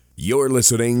You're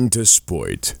listening to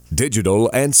Sport, Digital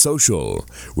and Social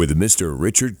with Mr.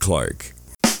 Richard Clark.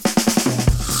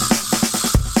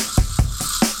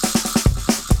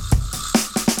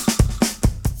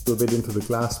 A bit into the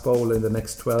glass bowl in the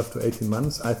next 12 to 18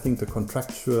 months. I think the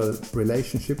contractual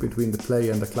relationship between the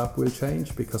player and the club will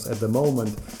change, because at the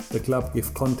moment the club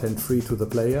give content free to the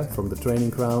player from the training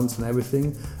grounds and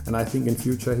everything, and I think in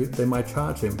future they might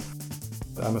charge him.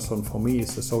 Amazon for me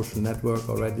is a social network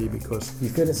already, because you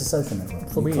feel it's a social network?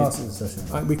 For me, class it as a social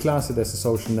network? We class it as a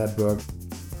social network.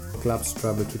 Clubs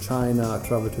travel to China,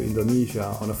 travel to Indonesia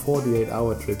on a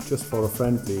 48-hour trip just for a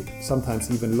friendly, sometimes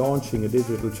even launching a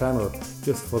digital channel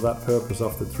just for that purpose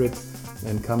of the trip,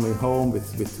 and coming home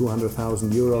with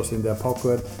 200,000 euros in their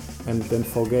pocket, and then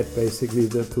forget basically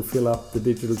to fill up the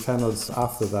digital channels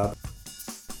after that.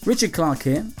 Richard Clark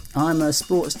here. I'm a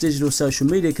sports digital social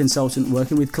media consultant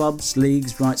working with clubs,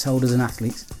 leagues, rights holders and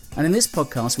athletes. And in this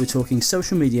podcast we're talking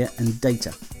social media and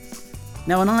data.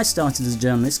 Now, when I started as a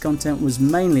journalist, content was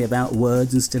mainly about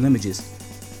words and still images.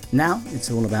 Now,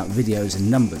 it's all about videos and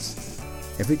numbers.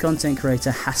 Every content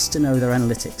creator has to know their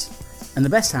analytics, and the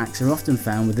best hacks are often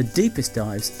found with the deepest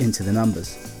dives into the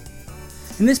numbers.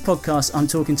 In this podcast, I'm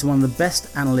talking to one of the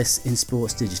best analysts in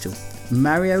sports digital.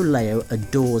 Mario Leo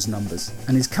adores numbers,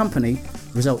 and his company,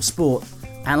 Result Sport,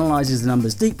 analyses the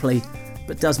numbers deeply,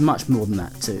 but does much more than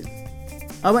that too.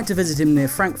 I went to visit him near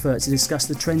Frankfurt to discuss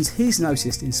the trends he's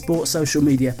noticed in sports social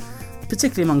media,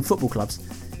 particularly among football clubs,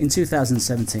 in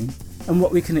 2017 and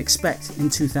what we can expect in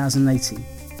 2018.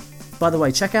 By the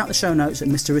way, check out the show notes at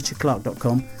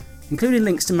mrrichardclark.com, including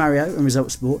links to Mario and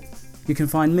Result Sport. You can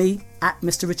find me at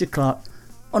Mr. Richard Clark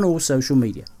on all social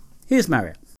media. Here's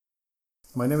Mario.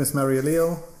 My name is Mario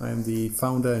Leo. I'm the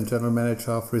founder and general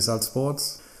manager of Result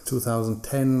Sports.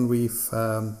 2010 we've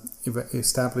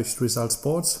established Result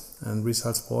Sports, and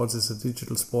Result Sports is a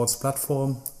digital sports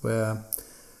platform where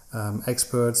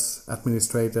experts,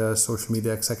 administrators, social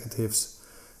media executives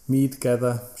meet,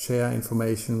 gather, share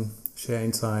information, share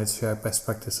insights, share best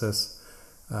practices,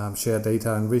 share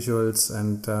data and visuals,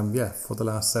 and for the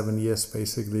last 7 years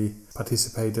basically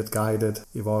participated, guided,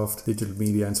 evolved digital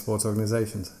media and sports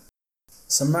organizations.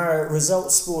 So Mario, Result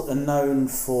Sport are known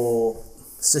for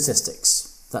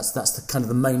statistics. That's the kind of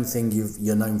the main thing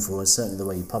you're known for, and certainly the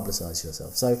way you publicise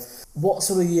yourself. So what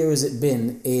sort of year has it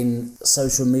been in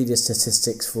social media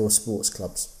statistics for sports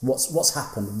clubs? What's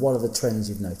happened? What are the trends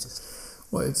you've noticed?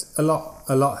 Well, it's a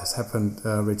lot has happened,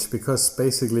 Rich, because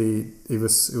basically it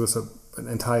was an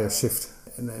entire shift,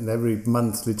 and every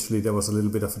month literally there was a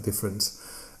little bit of a difference.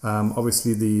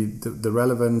 Obviously the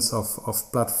relevance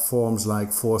of platforms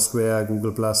like Foursquare,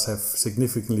 Google Plus have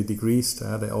significantly decreased.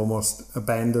 They're almost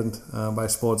abandoned by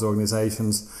sports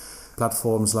organizations.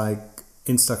 Platforms like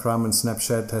Instagram and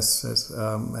Snapchat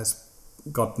has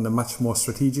gotten a much more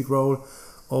strategic role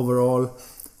overall.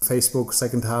 Facebook,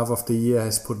 second half of the year,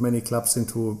 has put many clubs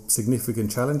into significant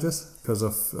challenges because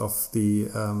of the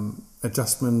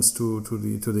adjustments to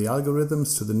the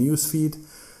algorithms, to the news feed.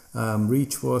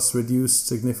 Reach was reduced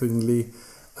significantly,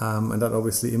 and that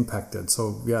obviously impacted.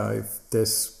 So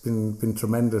there's been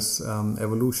tremendous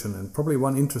evolution, and probably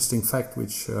one interesting fact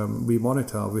which we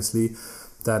monitor, obviously,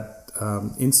 that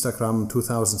Instagram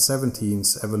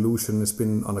 2017's evolution has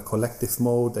been on a collective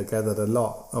mode. They gathered a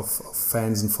lot of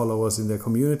fans and followers in their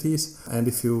communities, and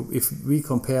if we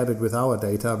compared it with our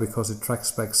data, because it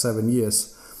tracks back 7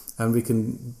 years, and we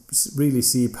can really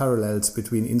see parallels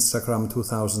between Instagram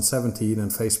 2017 and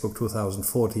Facebook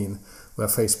 2014, where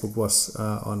Facebook was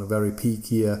on a very peak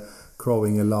year,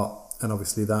 growing a lot. And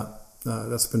obviously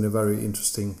that's been a very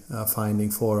interesting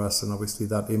finding for us. And obviously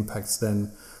that impacts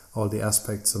then all the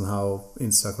aspects on how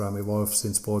Instagram evolves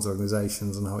in sports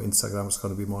organizations and how Instagram is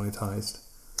going to be monetized.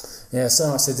 Yeah, so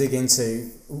much to dig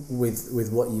into with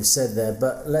what you said there.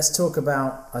 But let's talk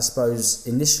about, I suppose,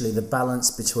 initially the balance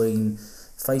between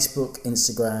Facebook,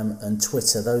 Instagram and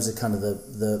Twitter. Those are kind of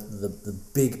the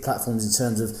big platforms in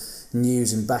terms of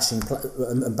news and bashing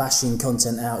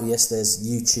content out. Yes, there's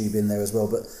YouTube in there as well,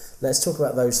 but let's talk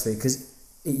about those three, because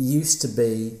it used to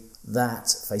be that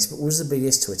Facebook was the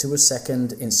biggest, Twitter was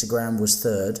second, Instagram was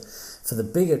third. For the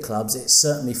bigger clubs, it's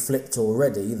certainly flipped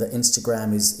already, that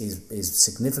Instagram is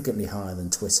significantly higher than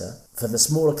Twitter. For the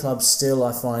smaller clubs, still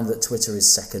I find that Twitter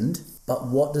is second. But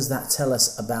what does that tell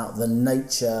us about the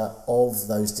nature of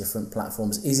those different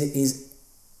platforms? Is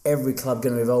every club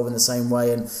going to evolve in the same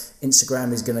way, and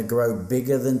Instagram is going to grow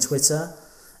bigger than Twitter?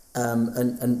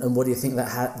 And what do you think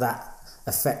that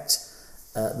effect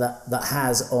that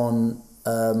has on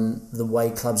the way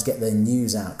clubs get their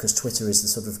news out? Because Twitter is the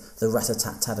sort of the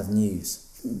rat-a-tat-tat of news.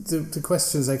 The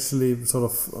question is actually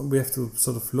we have to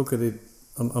sort of look at it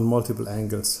on multiple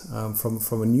angles.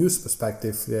 From a news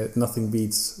perspective, nothing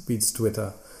beats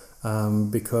Twitter,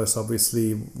 because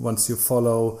obviously once you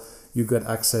follow, you get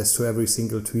access to every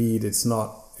single tweet. It's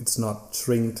not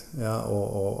shrinked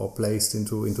or placed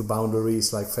into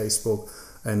boundaries like Facebook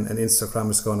and Instagram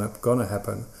is gonna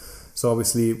happen. So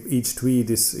obviously each tweet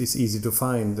is easy to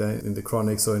find in the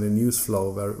chronics or in the news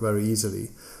flow very, very easily.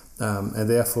 And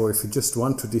therefore, if you just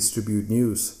want to distribute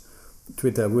news,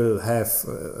 Twitter will have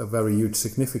a very huge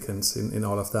significance in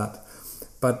all of that.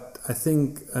 But I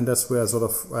think, and that's where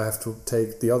I have to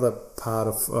take the other part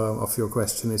of your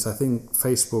question, is I think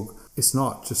Facebook is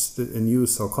not just a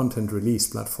news or content release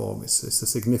platform. It's a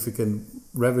significant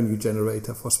revenue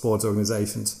generator for sports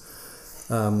organizations,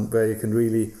 where you can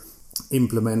really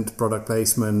implement product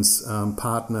placements,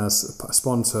 partners,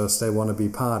 sponsors. They want to be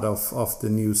part of the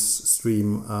news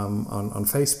stream on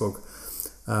Facebook,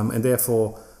 and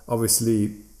therefore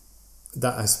obviously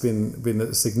that has been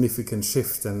a significant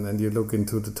shift. And you look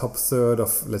into the top third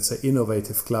of, let's say,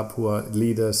 innovative club who are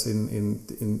leaders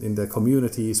in their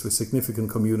communities, with significant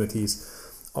communities.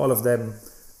 All of them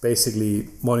basically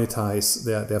monetize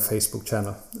their Facebook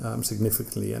channel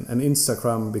significantly, and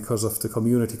Instagram, because of the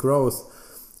community growth,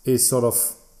 is sort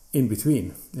of in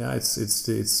between. Yeah, it's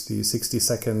the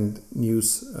 60-second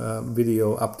news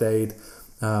video update.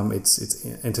 It's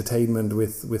entertainment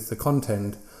with the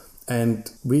content,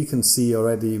 and we can see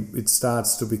already it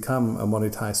starts to become a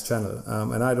monetized channel.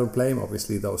 And I don't blame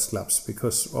obviously those clubs,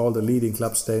 because all the leading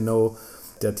clubs, they know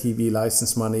their TV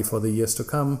license money for the years to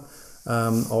come.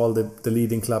 All the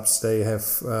leading clubs, they have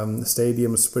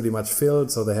stadiums pretty much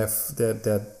filled, so they have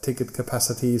their ticket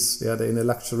capacities. They're in a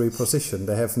luxury position.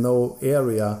 They have no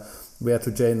area where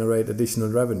to generate additional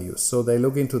revenues, so they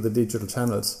look into the digital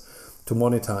channels to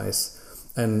monetize.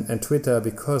 And Twitter,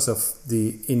 because of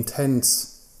the intense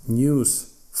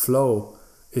news flow,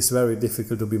 is very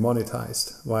difficult to be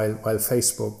monetized, while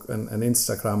Facebook and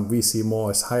Instagram we see more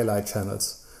as highlight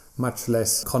channels. Much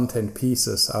less content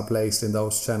pieces are placed in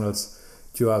those channels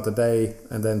throughout the day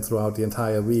and then throughout the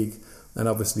entire week, and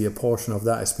obviously a portion of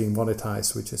that is being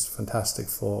monetized, which is fantastic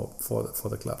for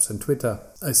the clubs. And Twitter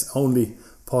is only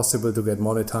possible to get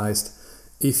monetized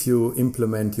if you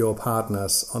implement your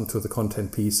partners onto the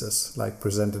content pieces, like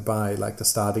the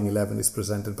starting 11 is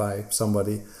presented by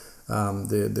somebody,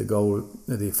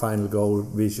 the final goal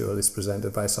visual is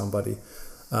presented by somebody,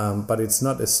 but it's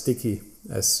not as sticky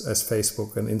as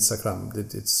Facebook and Instagram.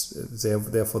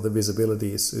 Therefore the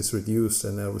visibility is reduced,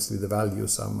 and obviously the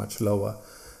values are much lower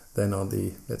than on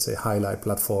the, let's say, highlight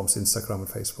platforms, Instagram and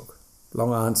Facebook.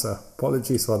 Long answer,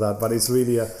 apologies for that, but it's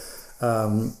really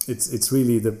it's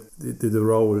really the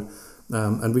role,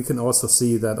 and we can also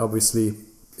see that obviously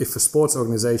if a sports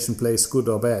organization plays good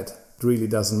or bad, it really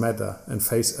doesn't matter. And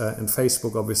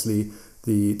Facebook, obviously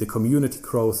the community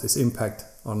growth is impact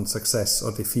on success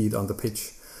or defeat on the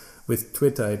pitch. With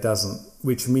Twitter it doesn't,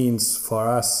 which means for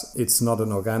us it's not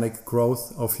an organic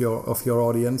growth of your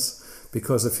audience,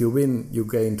 because if you win you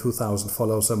gain 2,000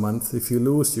 followers a month, if you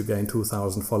lose you gain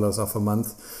 2,000 followers of a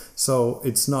month, so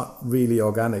it's not really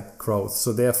organic growth.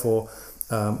 So therefore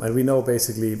and we know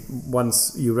basically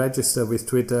once you register with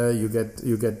Twitter you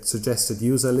get suggested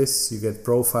user lists, you get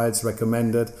profiles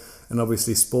recommended, and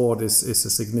obviously sport is a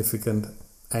significant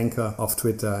anchor of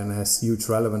Twitter and has huge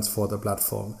relevance for the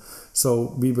platform.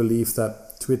 So we believe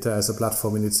that Twitter as a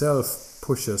platform in itself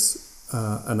pushes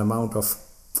an amount of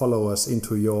followers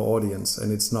into your audience,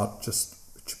 and it's not just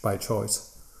by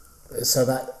choice. So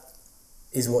that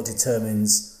is what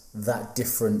determines that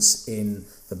difference in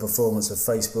the performance of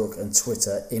Facebook and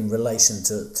Twitter in relation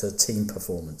to team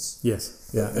performance. Yes,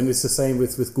 yeah, and it's the same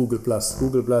with Google Plus.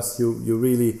 Google Plus, you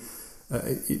really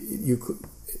you could.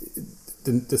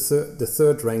 The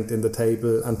third ranked in the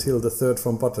table until the third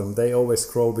from bottom, they always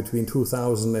grow between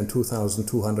 2,000 and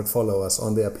 2,200 followers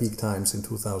on their peak times in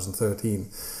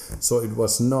 2013. So it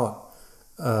was not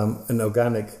an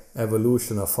organic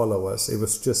evolution of followers. It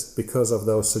was just because of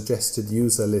those suggested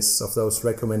user lists, of those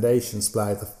recommendations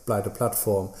by the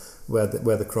platform, where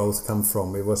the growth come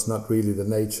from. It was not really the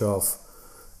nature of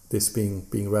this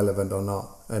being relevant or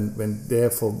not. And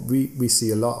therefore we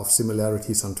see a lot of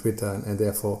similarities on Twitter, and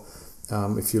therefore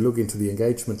if you look into the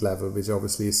engagement level, which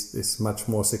obviously is much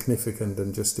more significant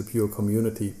than just the pure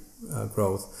community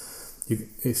growth,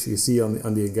 if you see on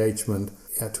the engagement,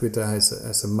 Twitter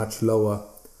has a much lower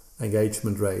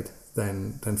engagement rate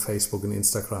than Facebook and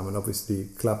Instagram, and obviously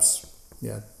clubs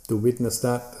do witness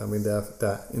that. I mean, they're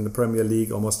in the Premier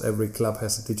League, almost every club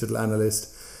has a digital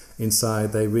analyst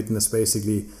inside. They witness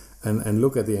basically and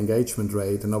look at the engagement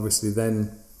rate, and obviously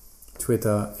then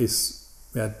Twitter is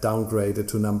downgraded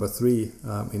to number 3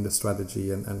 in the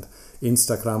strategy, and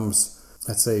Instagram's,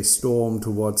 let's say, storm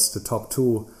towards the top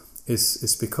 2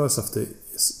 is because of the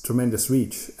tremendous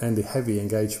reach and the heavy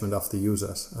engagement of the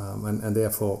users, and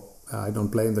therefore I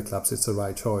don't blame the clubs. It's the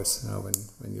right choice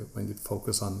when you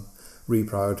focus on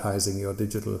reprioritizing your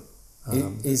digital.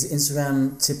 Is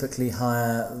Instagram typically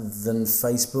higher than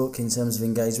Facebook in terms of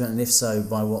engagement, and if so,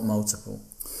 by what multiple?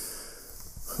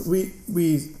 We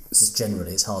just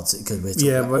generally, it's hard to, because we're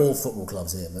talking about all football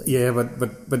clubs here.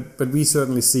 But we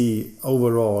certainly see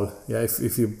overall,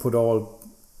 if you put all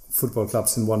football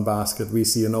clubs in one basket, we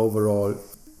see an overall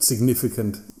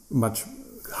significant, much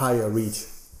higher reach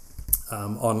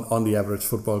on the average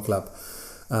football club.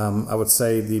 I would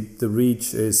say the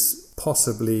reach is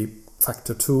possibly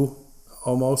factor 2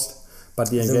 almost, but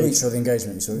the reach or the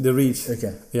engagement. Sorry? The reach.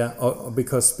 Okay. Yeah,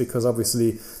 because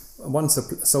obviously, once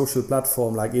a social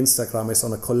platform like Instagram is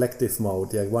on a collective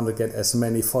mode, you want to get as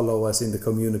many followers in the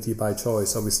community by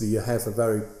choice. Obviously, you have a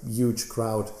very huge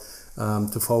crowd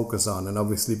to focus on, and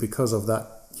obviously because of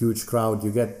that huge crowd,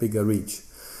 you get bigger reach.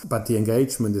 But the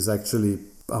engagement is actually,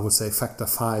 I would say, factor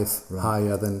 5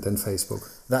 higher than Facebook.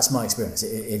 That's my experience.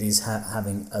 It is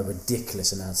having a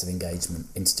ridiculous amount of engagement,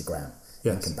 Instagram,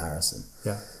 in comparison.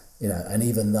 Yeah. And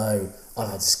even though I've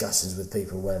had discussions with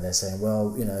people where they're saying, well,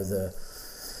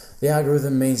 the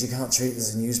algorithm means you can't treat this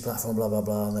as a news platform, blah, blah,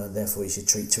 blah, and therefore you should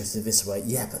treat Twitter this way.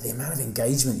 Yeah, but the amount of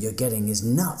engagement you're getting is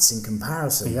nuts in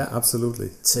comparison. Yeah,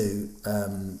 absolutely. To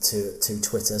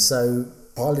Twitter. So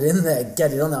pile it in there,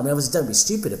 get it on there. I mean, obviously don't be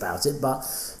stupid about it, but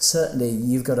certainly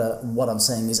you've got to, what I'm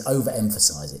saying is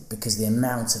overemphasize it, because the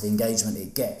amount of engagement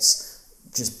it gets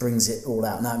just brings it all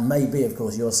out. Now, maybe, of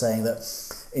course, you're saying that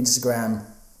Instagram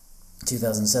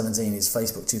 2017 is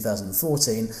Facebook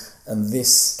 2014, and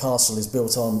this parcel is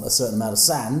built on a certain amount of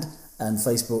sand, and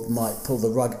Facebook might pull the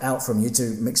rug out from you,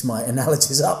 to mix my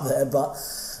analogies up there, but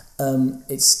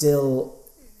it's still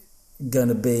going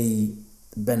to be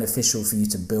beneficial for you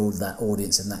to build that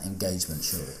audience and that engagement,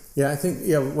 surely. Yeah, I think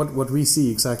what we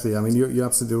see exactly, I mean, you're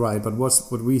absolutely right, but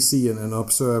what we see and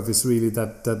observe is really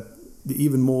that the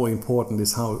even more important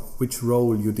is which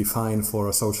role you define for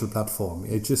a social platform.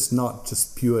 It's just not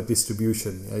just pure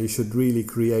distribution. You should really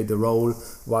create a role.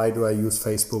 Why do I use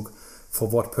Facebook? For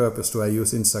what purpose do I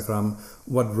use Instagram?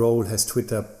 What role has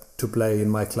Twitter to play in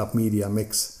my club media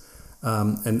mix?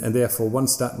 And therefore,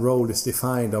 once that role is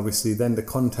defined, obviously, then the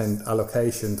content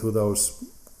allocation to those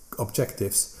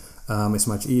objectives is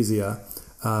much easier.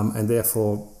 And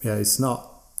therefore, it's not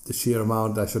the sheer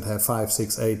amount I should have 5,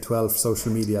 6, 8, 12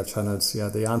 social media channels. Yeah,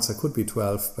 the answer could be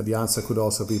 12, but the answer could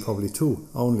also be probably 2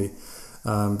 only,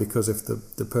 because if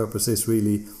the purpose is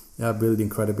really building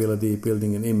credibility,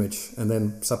 building an image, and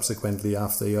then subsequently,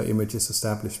 after your image is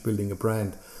established, building a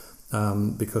brand.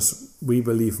 Because we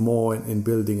believe more in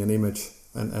building an image,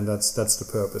 and that's the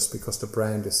purpose, because the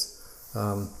brand is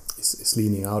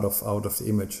leaning out of the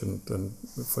image, and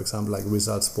for example, like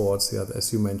Result Sports,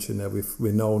 as you mentioned,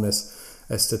 we're known as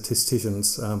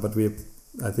statisticians, but we're,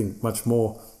 I think, much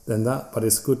more than that. But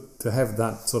it's good to have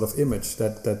that sort of image,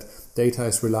 that data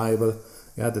is reliable,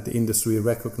 that the industry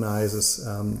recognizes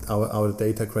our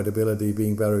data credibility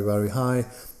being very, very high.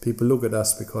 People look at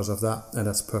us because of that, and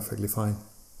that's perfectly fine.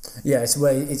 Yeah, it's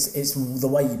the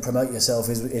way you promote yourself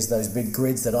is those big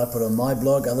grids that I put on my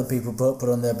blog. Other people put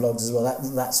on their blogs as well.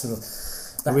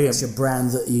 That's your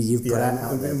brand that you've put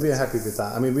out there. We're happy with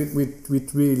that. I mean, we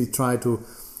really try to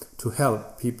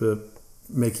help people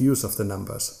make use of the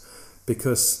numbers,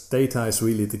 because data is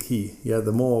really the key. Yeah,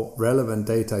 the more relevant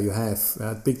data you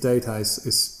have, big data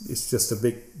is just a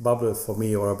big bubble for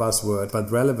me, or a buzzword.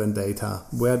 But relevant data,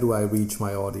 where do I reach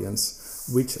my audience?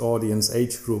 Which audience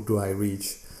age group do I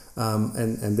reach?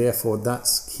 And therefore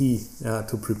that's key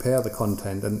to prepare the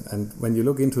content. And when you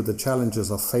look into the challenges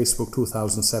of Facebook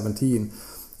 2017,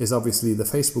 is obviously the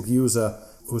Facebook user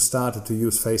who started to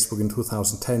use Facebook in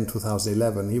 2010,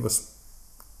 2011,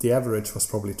 the average was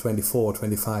probably 24,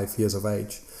 25 years of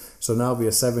age. So now we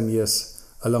are 7 years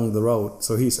along the road.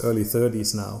 So he's early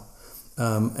 30s now.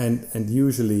 And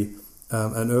usually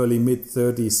an early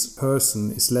mid-30s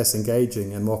person is less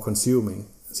engaging and more consuming.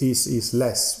 He's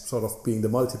less sort of being the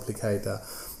multiplicator.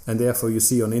 And therefore you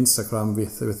see on Instagram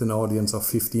with an audience of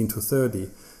 15 to 30,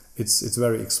 it's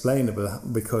very explainable,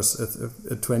 because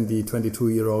a 20,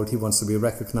 22-year-old, he wants to be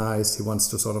recognized, he wants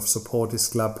to sort of support his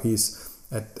club, he's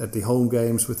at the home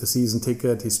games with the season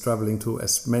ticket, he's traveling to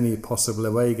as many possible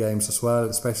away games as well,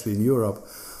 especially in Europe.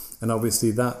 And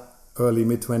obviously that early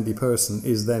mid-20 person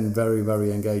is then very,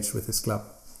 very engaged with his club.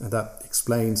 And that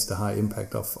explains the high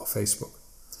impact of Facebook.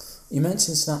 You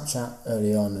mentioned Snapchat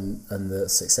early on and the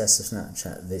success of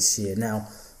Snapchat this year. Now,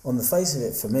 on the face of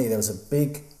it, for me, there was a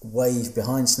big wave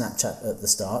behind Snapchat at the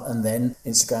start, and then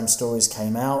Instagram stories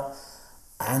came out,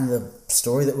 and the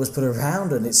story that was put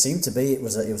around, and it seemed to be it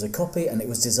was a copy, and it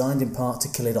was designed in part to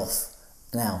kill it off.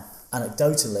 Now,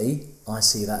 anecdotally, I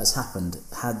see that has happened.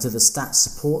 Do the stats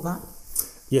support that?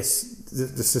 Yes,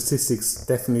 the statistics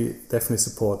definitely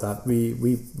support that.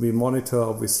 We monitor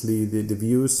obviously the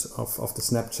views of the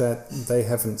Snapchat. They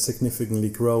haven't significantly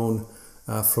grown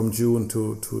from June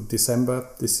to December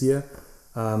this year.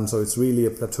 So it's really a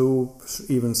plateau,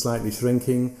 even slightly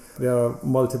shrinking. There are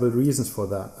multiple reasons for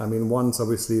that. I mean, one's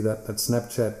obviously that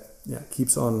Snapchat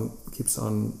keeps on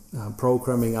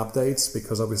programming updates,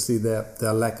 because obviously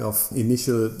their lack of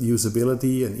initial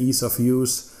usability and ease of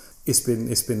use it's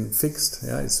been fixed.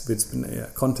 It's been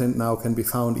content now can be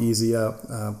found easier.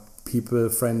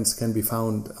 Friends can be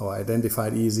found or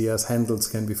identified easier. Handles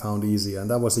can be found easier, and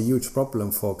that was a huge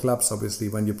problem for clubs. Obviously,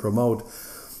 when you promote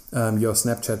your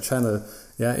Snapchat channel,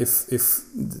 if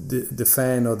the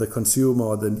fan or the consumer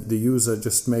or the user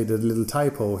just made a little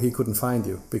typo, he couldn't find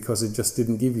you because it just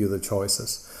didn't give you the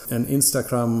choices. And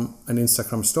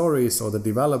Instagram stories, or the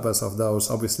developers of those,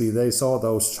 obviously they saw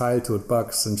those childhood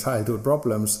bugs and childhood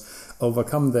problems,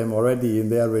 overcome them already in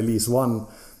their release 1.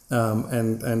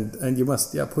 And you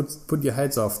must put your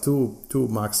heads off to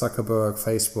Mark Zuckerberg,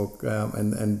 Facebook,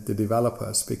 and the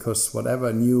developers, because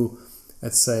whatever new,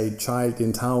 let's say, child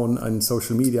in town and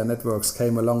social media networks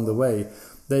came along the way,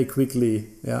 they quickly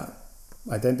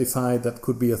identified that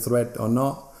could be a threat or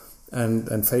not, and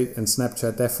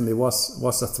Snapchat definitely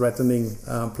was a threatening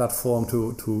platform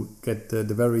to get the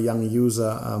very young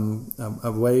user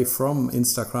away from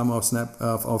Instagram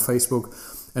or Facebook.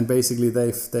 And basically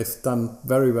they've done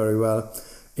very, very well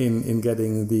in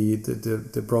getting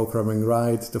the programming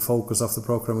right, the focus of the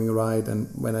programming right. And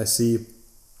when I see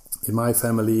in my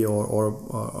family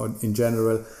or in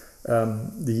general,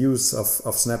 the use of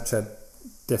Snapchat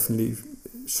definitely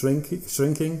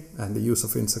shrinking, and the use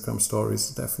of Instagram stories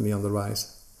definitely on the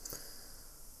rise.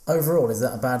 Overall, is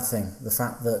that a bad thing? The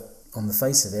fact that on the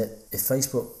face of it, if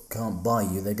Facebook can't buy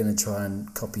you, they're going to try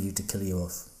and copy you to kill you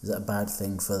off. Is that a bad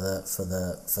thing for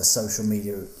social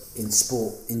media in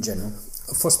sport in general?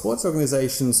 For sports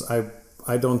organizations,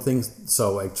 I don't think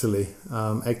so. Actually,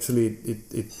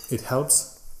 it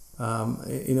helps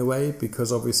in a way,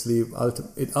 because obviously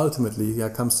it ultimately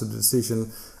comes to the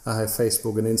decision. I have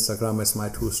Facebook and Instagram as my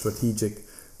two strategic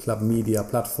club media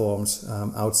platforms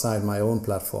outside my own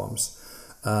platforms.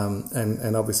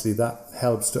 And obviously that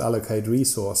helps to allocate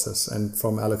resources, and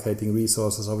from allocating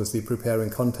resources, obviously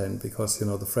preparing content, because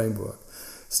the framework.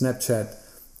 Snapchat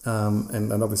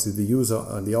and obviously the user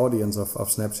and the audience of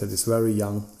Snapchat is very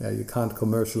young. You can't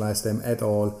commercialize them at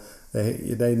all.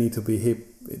 They need to be hip.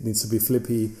 It needs to be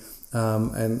flippy.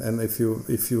 And if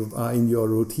you are in your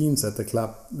routines at the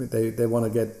club, they want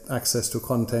to get access to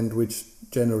content which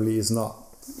generally is not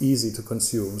easy to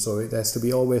consume, so it has to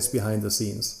be always behind the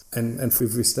scenes. And if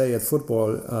we stay at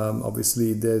football,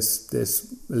 obviously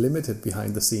there's limited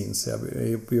behind the scenes.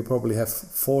 You probably have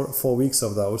four weeks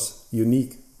of those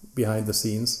unique behind the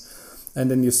scenes, and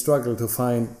then you struggle to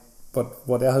find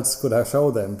what else could I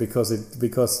show them, because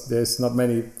there's not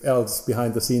many else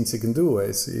behind the scenes you can do.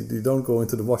 You don't go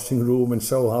into the washing room and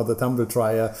show how the tumble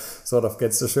dryer sort of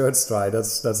gets the shirts dry.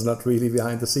 That's not really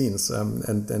behind the scenes,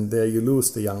 and there you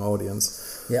lose the young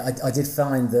audience. Yeah, I did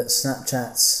find that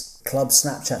Club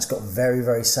Snapchats got very,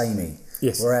 very samey.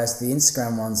 Yes. Whereas the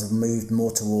Instagram ones have moved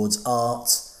more towards art,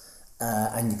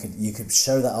 and you could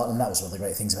show that art, and that was one of the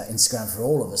great things about Instagram for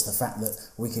all of us, the fact that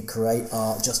we could create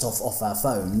art just off our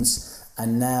phones.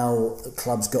 And now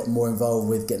clubs got more involved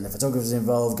with getting the photographers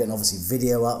involved, getting obviously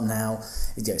video up now.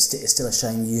 It's still a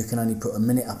shame you can only put a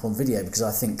minute up on video, because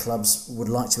I think clubs would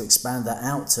like to expand that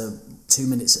out to 2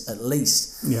 minutes at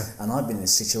least. Yeah. And I've been in a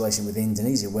situation with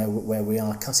Indonesia where we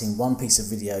are cutting one piece of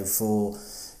video for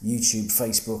YouTube,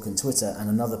 Facebook and Twitter, and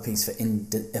another piece for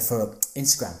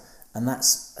Instagram. And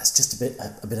that's just a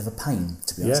bit of a pain,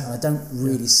 to be honest. Yeah. And I don't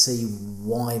really see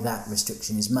why that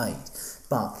restriction is made.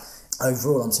 But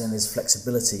overall, I'm saying there's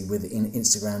flexibility within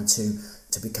Instagram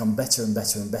to become better and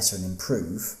better and better and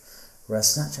improve,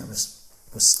 whereas Snapchat was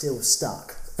still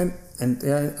stuck. And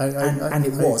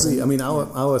it was. I mean,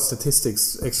 our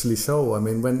statistics actually show. I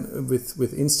mean, when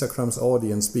with Instagram's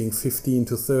audience being 15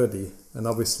 to 30, and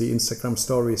obviously Instagram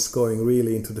stories going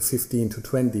really into the 15 to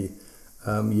 20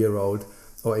 year old,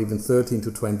 or even 13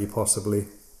 to 20 possibly.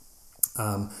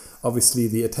 Obviously,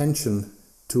 the attention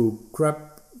to grab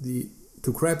the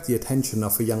attention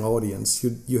of a young audience,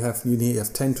 you need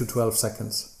 10 to 12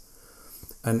 seconds,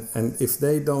 and if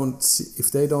they're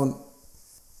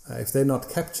not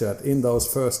captured in those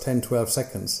first 10-12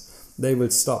 seconds, they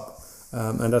will stop.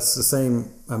 And that's the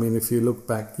same. I mean, if you look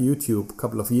back YouTube a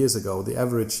couple of years ago, the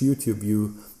average YouTube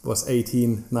view was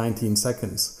 18, 19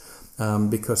 seconds.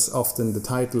 Because often the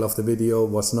title of the video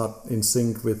was not in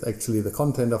sync with actually the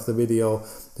content of the video.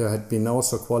 There had been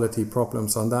also quality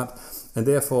problems on that. And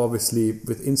therefore, obviously,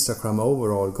 with Instagram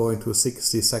overall, going to a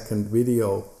 60-second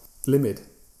video limit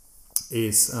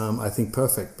is, I think,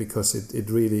 perfect, because it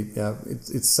really,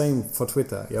 it's same for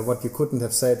Twitter. Yeah, what you couldn't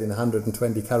have said in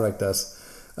 120 characters,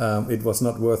 it was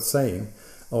not worth saying,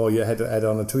 or you had to add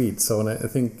on a tweet. So I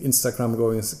think Instagram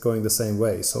going the same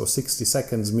way. So 60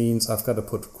 seconds means I've got to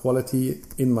put quality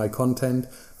in my content.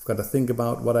 I've got to think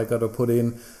about what I got to put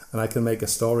in, and I can make a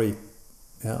story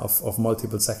of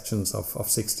multiple sections of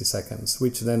 60 seconds,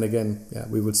 which then again,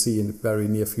 we will see in the very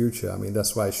near future. I mean,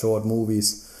 that's why short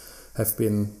movies have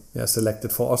been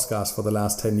selected for Oscars for the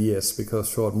last 10 years, because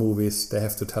short movies, they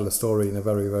have to tell a story in a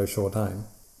very, very short time.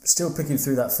 Still picking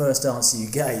through that first answer you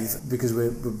gave, because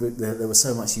there was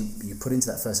so much you put into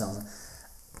that first answer.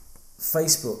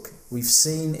 Facebook, we've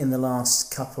seen in the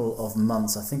last couple of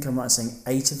months, I think I'm right in saying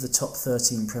 8 of the top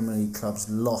 13 Premier League clubs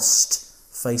lost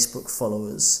Facebook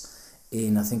followers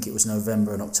in, I think it was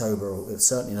November and October, or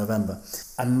certainly November.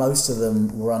 And most of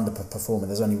them were underperforming.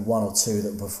 There's only 1 or 2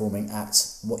 that were performing at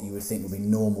what you would think would be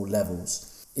normal levels.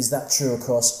 Is that true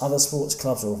across other sports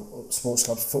clubs or sports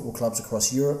clubs, football clubs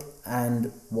across Europe?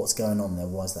 And what's going on there?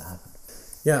 Why has that happened?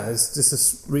 Yeah, this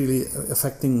is really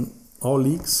affecting all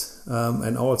leagues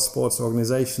and all sports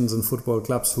organizations and football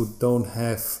clubs who don't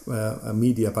have a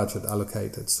media budget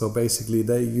allocated. So basically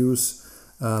they use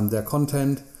their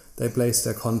content, they place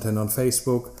their content on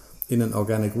Facebook in an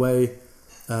organic way,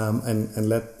 and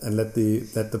let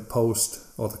the post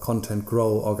or the content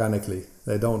grow organically.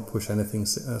 They don't push anything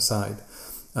aside.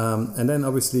 And then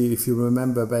obviously, if you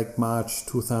remember back March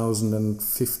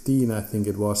 2015, I think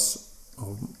it was,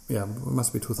 it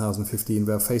must be 2015,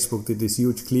 where Facebook did this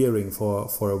huge clearing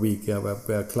for a week,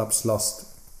 where clubs lost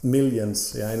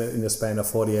millions in a span of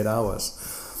 48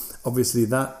 hours. Obviously,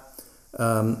 that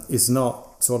is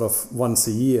not sort of once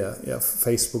a year.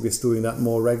 Facebook is doing that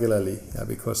more regularly,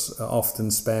 because often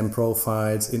spam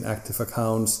profiles, inactive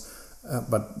accounts,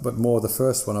 but more the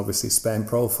first one, obviously, spam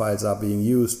profiles are being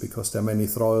used because there are many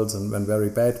trolls and very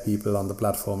bad people on the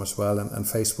platform as well, and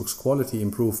Facebook's quality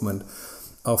improvement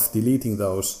of deleting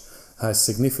those has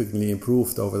significantly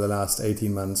improved over the last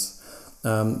 18 months.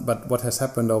 But what has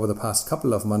happened over the past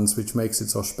couple of months, which makes it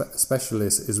so special,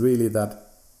 is really that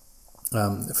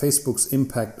Facebook's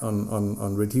impact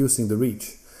on reducing the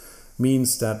reach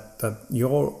means that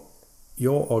your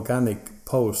organic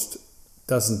post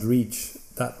doesn't reach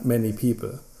that many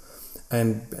people,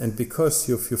 and because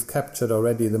you've captured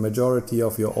already the majority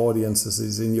of your audiences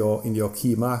is in your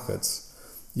key markets,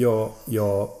 your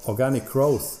organic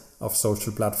growth of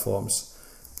social platforms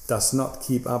does not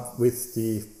keep up with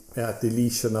the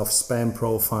deletion of spam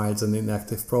profiles and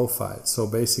inactive profiles. So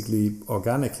basically,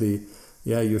 organically,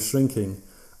 you're shrinking.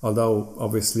 Although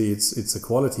obviously it's a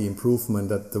quality improvement,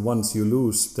 that the ones you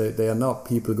lose, they are not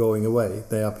people going away.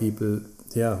 They are people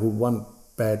who want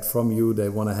bad from you. They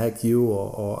want to hack you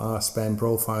or are spam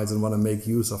profiles and want to make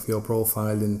use of your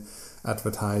profile in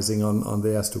advertising on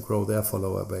theirs to grow their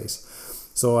follower base.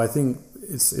 So I think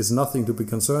it's nothing to be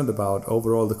concerned about.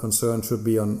 Overall, the concern should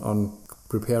be on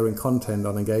preparing content,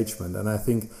 on engagement. And I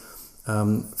think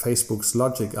Facebook's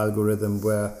logic algorithm,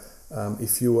 where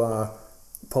if you are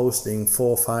posting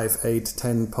 4, 5, 8,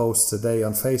 10 posts a day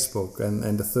on Facebook,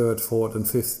 and the 3rd, 4th and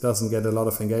 5th doesn't get a lot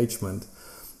of engagement,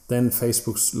 then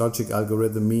Facebook's logic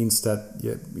algorithm means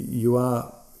that you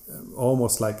are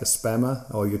almost like a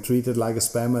spammer, or you're treated like a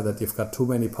spammer, that you've got too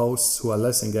many posts who are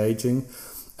less engaging,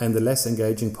 and the less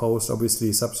engaging posts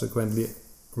obviously subsequently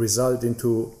result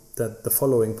into that the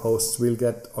following posts will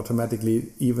get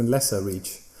automatically even lesser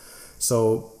reach.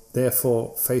 So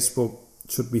therefore, Facebook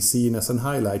should be seen as an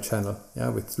highlight channel,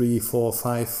 with 3, 4,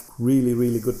 5 really,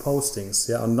 really good postings.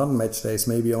 On non-match days,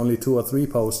 maybe only 2 or 3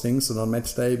 postings, and on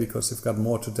match day, because you've got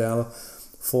more to tell,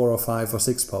 4 or 5 or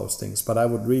 6 postings. But I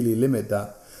would really limit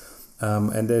that.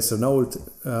 And there's an old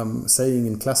saying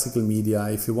in classical media: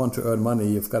 if you want to earn money,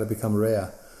 you've got to become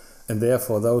rare. And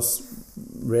therefore, those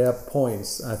rare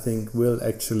points, I think, will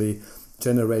actually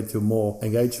generate you more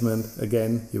engagement.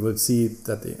 Again, you will see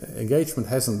that the engagement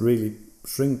hasn't really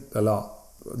shrunk a lot.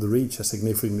 The reach has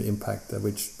significantly impacted,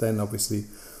 which then obviously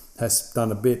has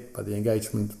done a bit, but the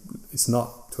engagement is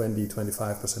not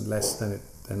 20-25% less than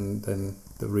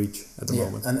the reach at the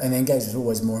moment. And the engagement is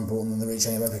always more important than the reach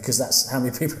anyway, because that's how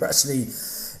many people are actually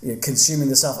consuming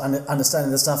the stuff and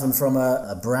understanding the stuff. And from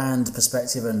a brand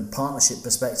perspective and partnership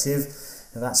perspective,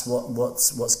 that's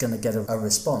what's going to get a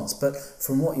response. But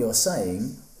from what you're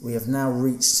saying, we have now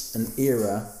reached an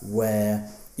era where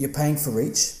you're paying for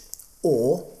reach,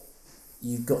 or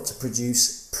you've got to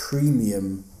produce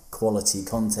premium quality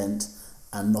content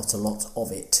and not a lot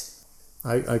of it.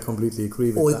 I completely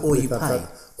agree with that.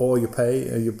 Or you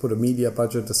pay, you put a media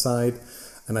budget aside.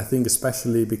 And I think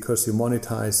especially because you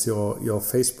monetize your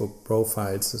Facebook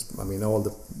profiles, I mean, all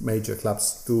the major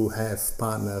clubs do have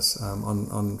partners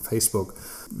on Facebook.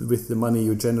 With the money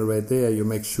you generate there, you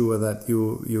make sure that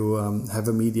you have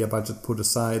a media budget put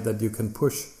aside that you can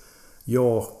push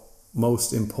your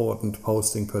most important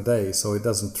posting per day, so it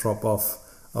doesn't drop off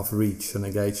of reach and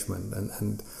engagement.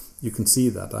 And you can see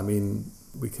that. I mean,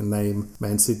 we can name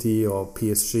Man City or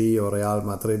PSG or Real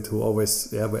Madrid, who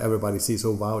always, everybody sees,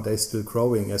 oh wow, they're still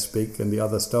growing as big and the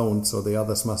others don't, so the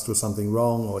others must do something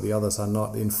wrong, or the others are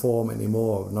not in form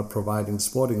anymore, not providing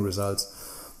sporting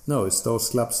results. No, it's those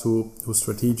clubs who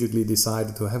strategically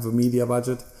decided to have a media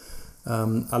budget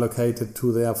allocated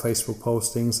to their Facebook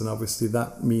postings, and obviously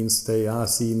that means they are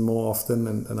seen more often,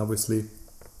 and obviously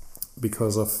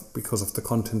because of the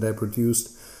content they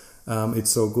produced,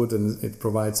 it's so good and it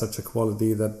provides such a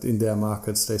quality that in their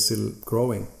markets they're still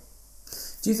growing.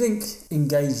 Do you think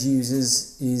engaged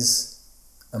users is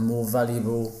a more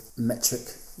valuable metric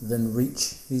than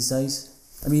reach these days?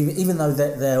 I mean, even though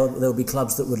there'll be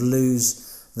clubs that would lose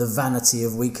the vanity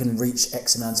of we can reach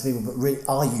X amount of people, but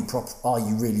are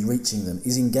you really reaching them?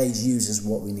 Is engaged users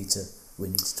what we need to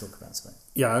talk about today?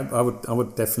 Yeah, I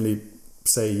would definitely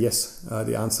say yes.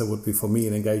 The answer would be, for me,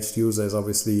 an engaged user is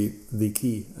obviously the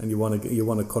key, and you want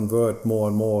to convert more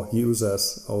and more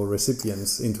users or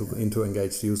recipients into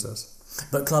engaged users.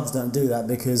 But clubs don't do that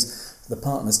because the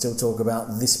partners still talk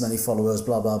about this many followers,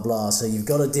 blah blah blah. So you've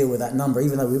got to deal with that number,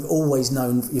 even though we've always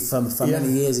known for many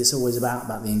years it's always about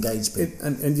the engaged people.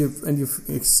 And you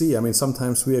see, I mean,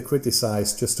 sometimes we are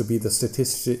criticized just to be the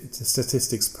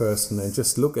statistics person and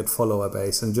just look at follower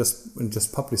base and just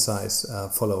publicize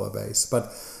follower base.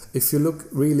 But if you look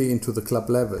really into the club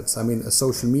levels, I mean, a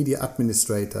social media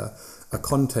administrator, a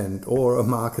content or a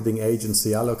marketing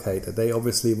agency allocator, they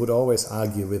obviously would always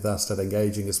argue with us that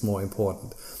engaging is more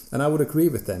important. And I would agree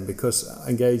with them, because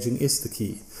engaging is the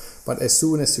key. But as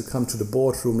soon as you come to the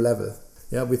boardroom level,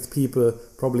 with people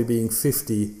probably being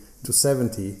 50 to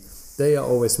 70, they are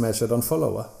always measured on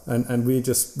follower. And we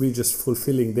just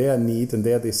fulfilling their need and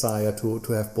their desire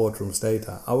to have boardrooms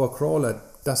data. Our crawler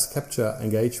does capture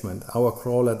engagement. Our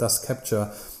crawler does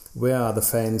capture where are the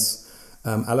fans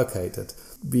allocated.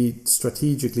 We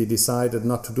strategically decided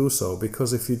not to do so,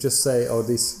 because if you just say, oh,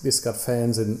 this got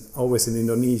fans always in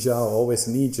Indonesia or always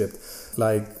in Egypt,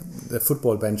 like the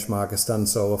Football Benchmark has done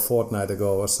so a fortnight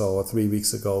ago or so, or 3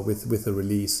 weeks ago with a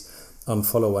release on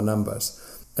follower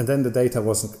numbers. And then the data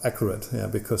wasn't accurate,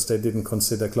 because they didn't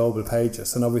consider global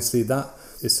pages. And obviously that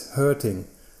is hurting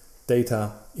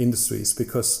data industries,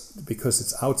 because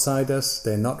it's outsiders,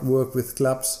 they not work with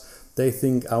clubs. They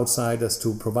think outsiders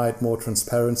to provide more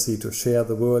transparency, to share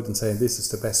the world and say this is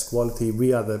the best quality.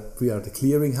 We are the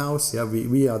clearinghouse.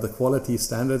 We are the quality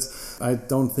standards. I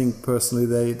don't think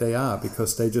personally they are,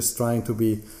 because they're just trying to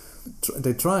be.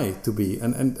 They try to be,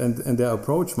 and their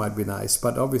approach might be nice,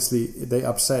 but obviously they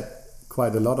upset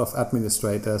quite a lot of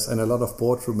administrators and a lot of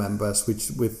boardroom members,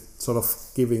 with sort of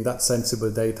giving that sensible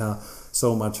data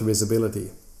so much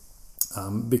visibility.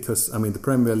 Because I mean, the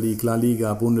Premier League, La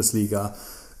Liga, Bundesliga,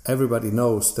 everybody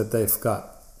knows that they've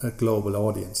got a global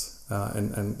audience.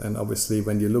 And obviously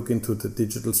when you look into the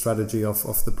digital strategy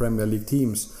of the Premier League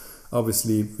teams,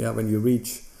 obviously, when you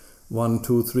reach 1,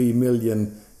 2, 3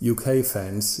 million UK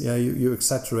fans, you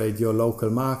exaggerate your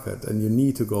local market, and you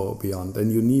need to go beyond,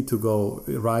 and you need to go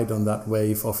ride on that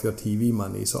wave of your TV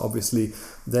money. So obviously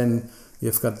then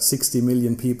you've got 60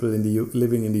 million people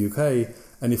living in the UK,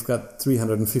 and you've got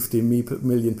 350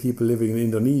 million people living in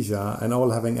Indonesia, and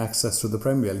all having access to the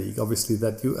Premier League. Obviously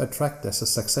that you attract, as a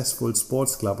successful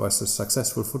sports club or as a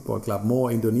successful football club,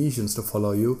 more Indonesians to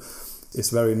follow you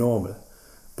is very normal.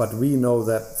 But we know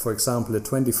that, for example, a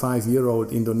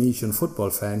 25-year-old Indonesian football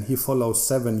fan, he follows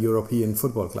 7 European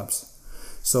football clubs.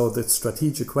 So the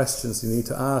strategic questions you need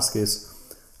to ask is,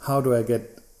 how do I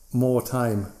get more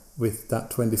time with that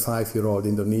 25-year-old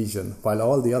Indonesian, while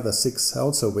all the other 6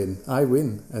 also win? I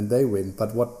win and they win,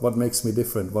 but what makes me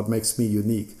different? What makes me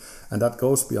unique? And that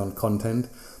goes beyond content,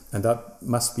 and that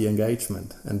must be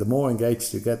engagement. And the more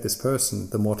engaged you get this person,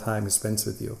 the more time he spends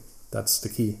with you. That's the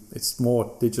key. It's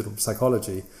more digital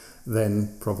psychology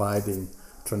than providing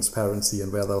transparency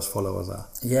and where those followers are.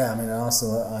 Yeah, I mean,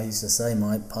 Arsenal, I used to say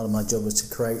part of my job was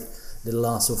to create little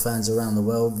Arsenal fans around the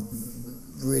world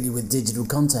really with digital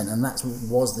content, and that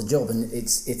was the job. And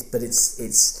it's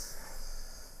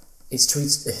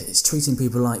treating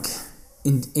people like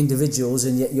individuals,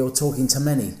 and yet you're talking to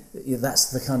many.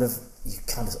 That's the kind of, you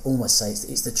kind of almost say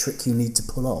it's the trick you need to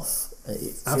pull off.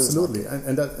 Absolutely, like.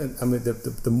 and I mean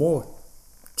the more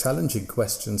challenging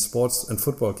question sports and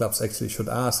football clubs actually should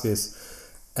ask is,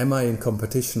 am I in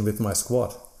competition with my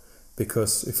squad?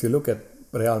 Because if you look at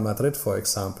Real Madrid, for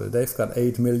example, they've got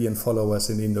 8 million followers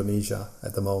in Indonesia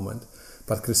at the moment.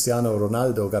 But Cristiano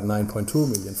Ronaldo got 9.2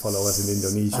 million followers in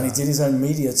Indonesia. And he did his own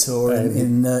media tour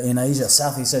in Asia,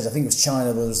 Southeast Asia. I think it was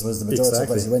China was the majority of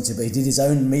places he went to, but he did his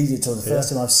own media tour. The first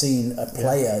time I've seen a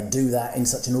player do that in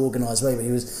such an organised way, but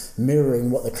he was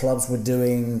mirroring what the clubs were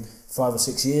doing 5 or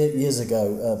 6 years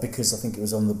ago, because I think it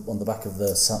was on the back of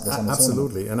the summer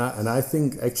absolutely, tournament. and I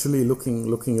think actually looking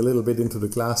a little bit into the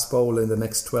glass bowl in the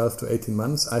next 12 to 18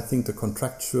 months, I think the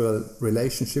contractual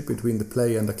relationship between the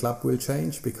player and the club will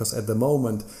change, because at the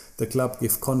moment the club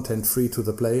give content free to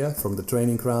the player from the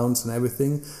training grounds and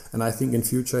everything, and I think in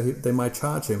future they might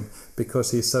charge him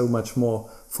because he's so much more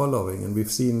following. And we've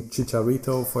seen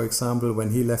Chicharito, for example,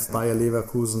 when he left Bayer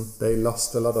Leverkusen, they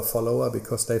lost a lot of follower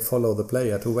because they follow the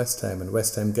player to West Ham, and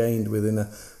West Ham gained within a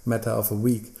matter of a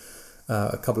week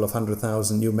a couple of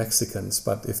 100,000 new Mexicans.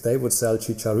 But if they would sell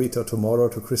Chicharito tomorrow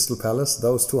to Crystal Palace,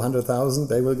 those 200,000,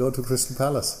 they will go to Crystal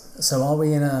Palace. So are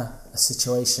we in a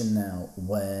situation now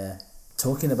where,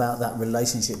 talking about that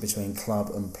relationship between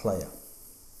club and player,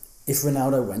 if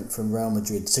Ronaldo went from Real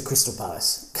Madrid to Crystal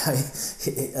Palace, okay,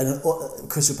 and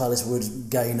Crystal Palace would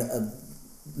gain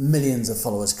millions of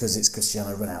followers because it's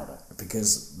Cristiano Ronaldo,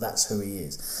 because that's who he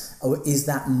is? Or is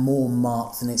that more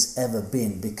marked than it's ever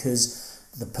been? Because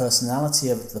the personality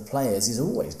of the players is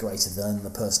always greater than the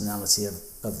personality of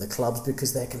the clubs,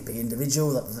 because they can be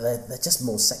individual, they're just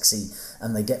more sexy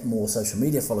and they get more social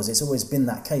media followers. It's always been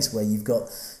that case where you've got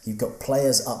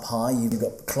players up high, you've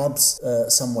got clubs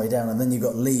some way down, and then you've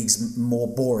got leagues more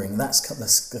boring. That's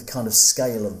the kind of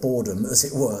scale of boredom, as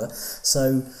it were.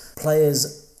 So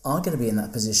players are going to be in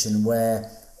that position where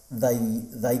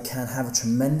they can have a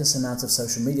tremendous amount of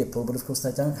social media pull, but of course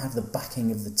they don't have the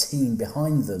backing of the team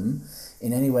behind them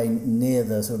in any way near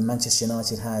the sort of Manchester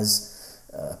United has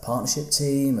a partnership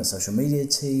team, a social media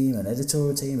team, an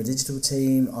editorial team, a digital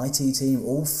team, IT team,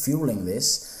 all fueling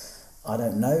this. I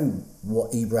don't know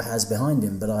what Ibra has behind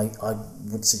him, but I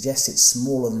would suggest it's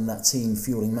smaller than that team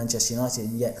fueling Manchester United,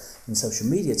 and yet in social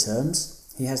media terms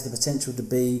he has the potential to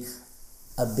be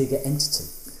a bigger entity.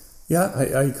 Yeah,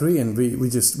 I agree, and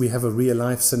we have a real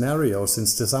life scenario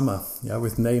since the summer. Yeah,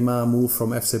 with Neymar moved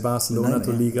from FC Barcelona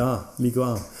to Ligue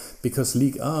 1, because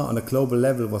Ligue 1 on a global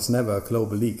level was never a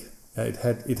global league. It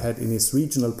had in its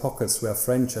regional pockets where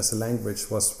French as a language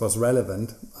was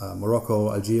relevant,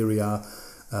 Morocco, Algeria,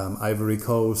 Ivory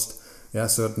Coast,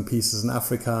 certain pieces in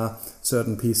Africa,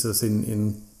 certain pieces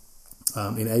in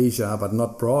Asia, but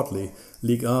not broadly.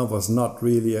 Ligue 1 was not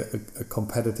really a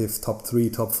competitive top 3,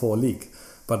 top 4 league.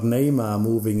 But Neymar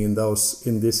moving in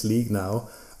this league now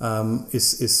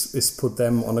is put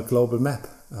them on a global map,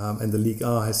 and the Ligue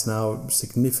 1 has now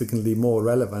significantly more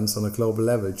relevance on a global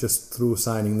level just through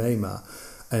signing Neymar.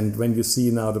 And when you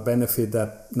see now the benefit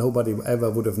that nobody ever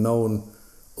would have known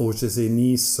OGC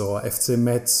Nice or FC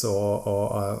Metz or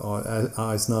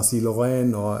AS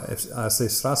Nancy-Lorraine or AC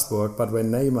Strasbourg, but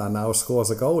when Neymar now scores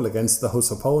a goal against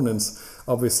those opponents,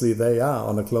 obviously they are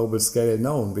on a global scale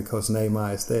known because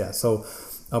Neymar is there. So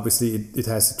obviously it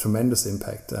has a tremendous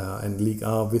impact, and Ligue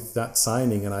 1 with that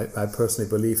signing, and I personally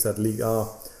believe that Ligue 1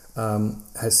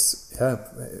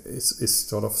 is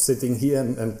sort of sitting here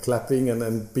and clapping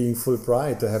and being full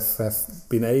pride to have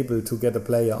been able to get a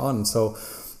player on. So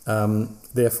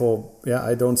therefore,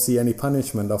 I don't see any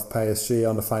punishment of PSG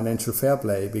on the financial fair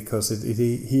play, because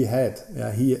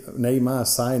Neymar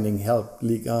signing helped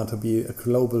Ligue 1 to be a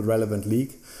global relevant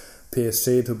league.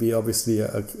 PSG to be obviously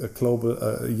a global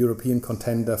European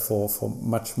contender for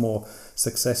much more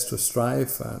success to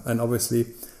strive, and obviously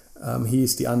he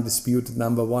is the undisputed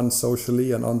number one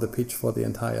socially and on the pitch for the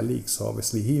entire league. So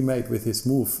obviously he made with his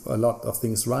move a lot of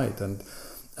things right, and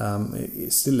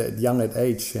he's still young at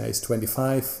age. He's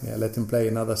 25. Let him play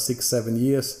another 6-7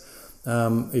 years.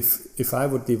 If I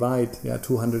would divide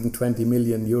 220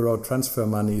 million euro transfer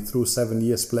money through 7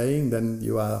 years playing, then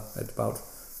you are at about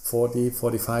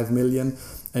 45 million,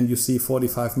 and you see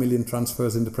 45 million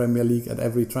transfers in the Premier League at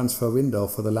every transfer window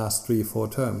for the last 3-4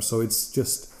 terms. So it's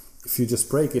just, if you just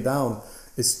break it down,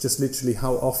 it's just literally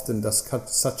how often does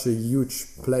such a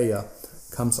huge player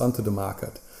comes onto the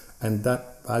market, and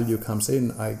that value comes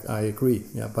in. I agree.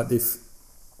 But if,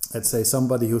 let's say,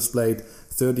 somebody who's played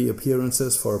 30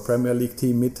 appearances for a Premier League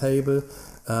team mid-table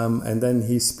and then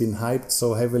he's been hyped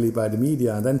so heavily by the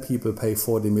media, and then people pay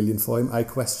 40 million for him. I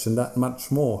question that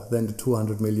much more than the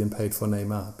 200 million paid for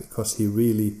Neymar, because he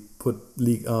really put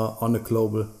Ligue 1 on a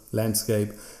global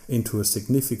landscape into a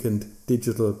significant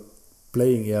digital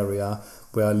playing area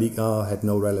where Ligue 1 had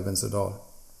no relevance at all.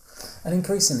 And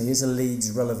increasingly, is a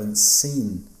league's relevance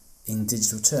seen in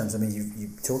digital terms? I mean, you're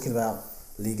talking about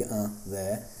Ligue 1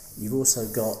 there. You've also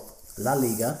got La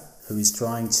Liga, who is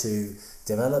trying to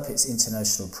develop its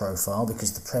international profile,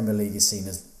 because the Premier League is seen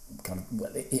as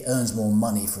it earns more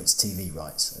money for its TV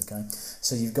rights. Okay,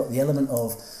 so you've got the element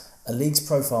of a league's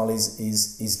profile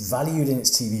is valued in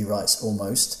its TV rights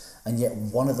almost, and yet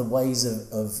one of the ways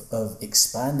of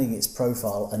expanding its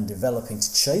profile and developing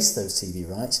to chase those TV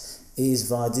rights is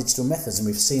via digital methods, and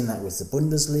we've seen that with the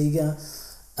Bundesliga,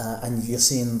 and you're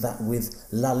seeing that with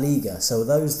La Liga. So are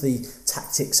those the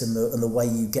tactics and the way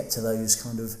you get to those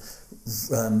kind of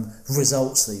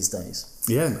results these days?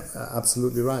 Yeah,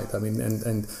 absolutely right. I mean,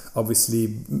 and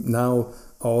obviously now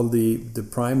all the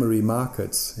primary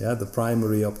markets, the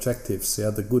primary objectives,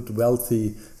 the good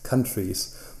wealthy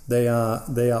countries, they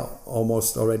are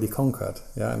almost already conquered.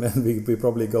 And then we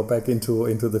probably go back into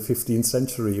the 15th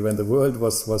century when the world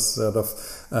was sort of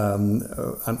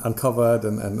uncovered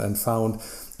and found,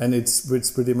 and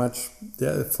it's pretty much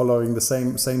following the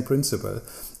same principle.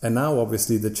 And now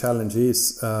obviously the challenge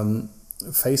is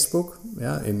Facebook,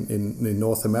 in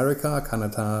North America,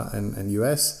 Canada and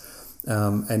US,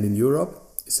 and in Europe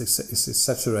is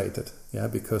saturated,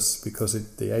 because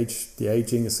the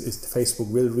aging is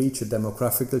Facebook will reach a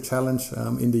demographical challenge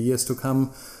in the years to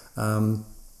come, and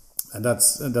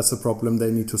that's a problem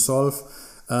they need to solve,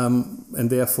 and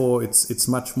therefore it's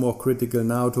much more critical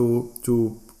now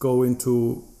to go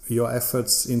into your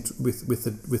efforts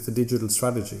with the digital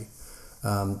strategy,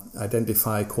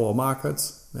 identify core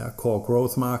markets, core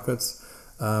growth markets,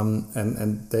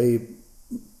 and they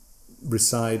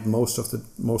reside most of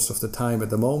the time at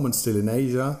the moment still in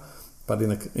Asia, but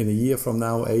in a year from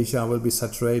now Asia will be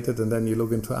saturated, and then you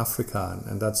look into Africa,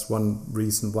 and that's one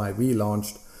reason why we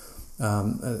launched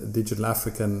a Digital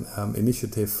African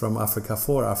initiative from Africa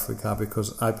for Africa,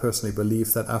 because I personally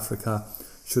believe that Africa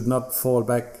should not fall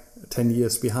back 10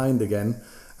 years behind again,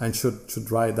 and should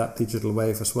ride that digital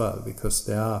wave as well, because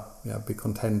there are big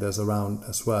contenders around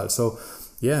as well. So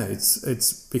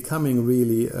it's becoming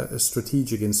really a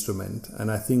strategic instrument,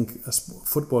 and I think as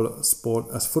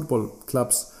football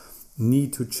clubs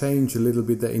need to change a little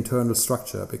bit their internal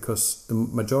structure, because the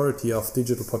majority of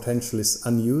digital potential is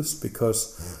unused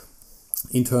because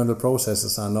internal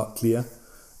processes are not clear.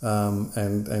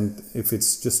 And if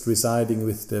it's just residing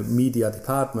with the media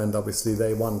department, obviously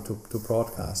they want to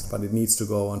broadcast, but it needs to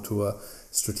go onto a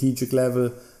strategic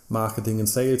level. Marketing and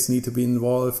sales need to be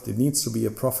involved. It needs to be a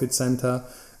profit center,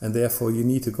 and therefore you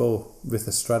need to go with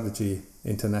a strategy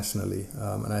internationally.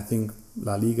 And I think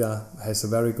La Liga has a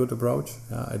very good approach,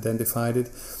 identified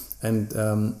it,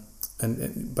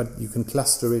 but you can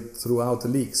cluster it throughout the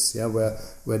leagues, where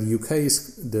the UK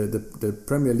is the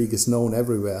Premier League is known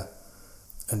everywhere.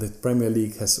 And the Premier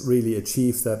League has really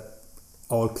achieved that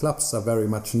all clubs are very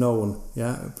much known.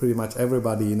 Pretty much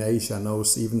everybody in Asia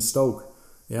knows even Stoke,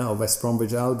 or West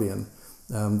Bromwich Albion.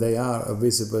 They are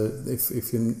visible.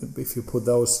 If you put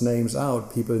those names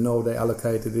out, people know they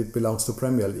allocated it belongs to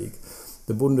Premier League.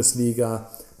 The Bundesliga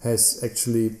has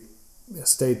actually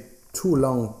stayed too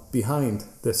long behind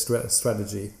the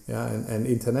strategy. And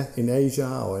in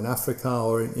Asia or in Africa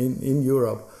or in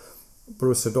Europe,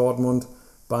 Borussia Dortmund,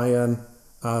 Bayern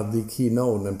are the key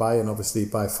known, and Bayern obviously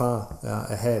by far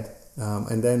ahead.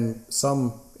 And then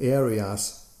some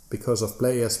areas, because of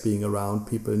players being around,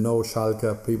 people know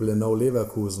Schalke, people know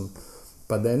Leverkusen,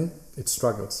 but then it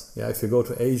struggles. If you go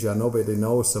to Asia, nobody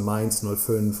knows a Mainz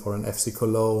 05 or an FC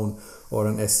Cologne or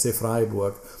an SC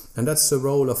Freiburg, and that's the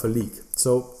role of a league.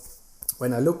 So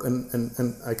when I look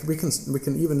we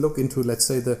can even look into, let's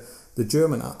say, the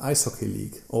German Ice Hockey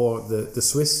League or the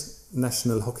Swiss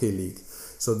National Hockey League.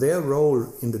 So their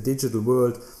role in the digital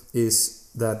world is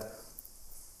that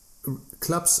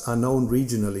clubs are known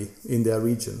regionally in their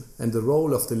region, and the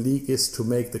role of the league is to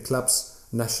make the clubs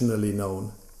nationally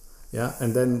known.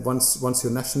 And then once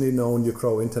you're nationally known, you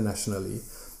grow internationally.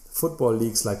 Football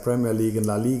leagues like Premier League and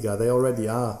La Liga, they already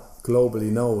are globally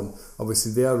known.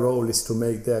 Obviously their role is to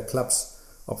make their clubs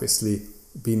obviously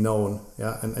be known,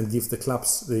 and give the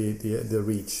clubs the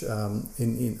reach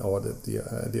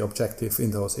the objective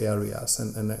in those areas.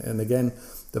 And again,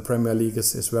 the Premier League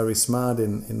is very smart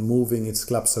in moving its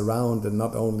clubs around, and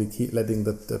not only keep letting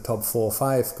the top 4 or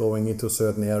 5 going into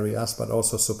certain areas, but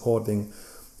also supporting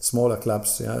smaller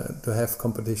clubs to have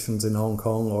competitions in Hong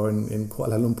Kong or in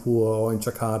Kuala Lumpur or in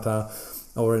Jakarta,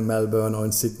 or in Melbourne or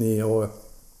in Sydney or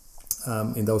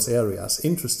in those areas.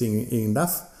 Interesting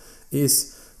enough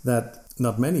is that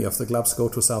not many of the clubs go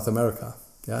to South America.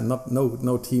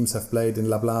 No teams have played in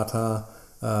La Plata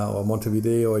or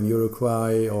Montevideo in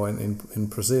Uruguay or in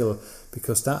Brazil,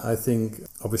 because that, I think,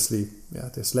 obviously,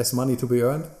 there's less money to be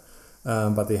earned,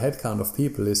 but the headcount of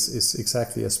people is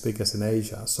exactly as big as in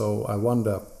Asia. So I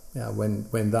wonder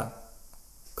when that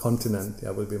continent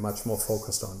will be much more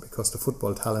focused on, because the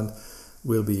football talent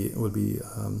will be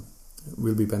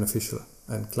beneficial.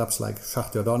 And clubs like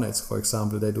Shakhtar Donetsk, for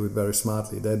example, they do it very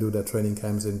smartly. They do their training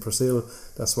camps in Brazil.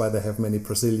 That's why they have many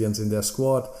Brazilians in their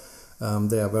squad.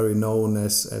 They are very known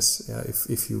as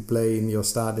if you play in your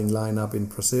starting lineup in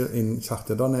Brazil, in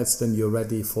Shakhtar Donetsk, then you're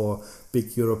ready for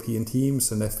big European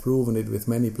teams, and they've proven it with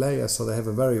many players. So they have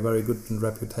a very, very good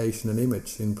reputation and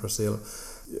image in Brazil.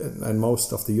 And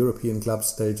most of the European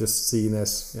clubs, they just seen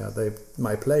as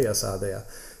my players are there.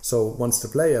 So once the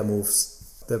player moves,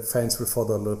 the fans will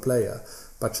follow the player.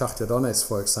 But Shakhtar Donetsk,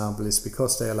 for example, is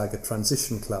because they are like a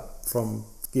transition club from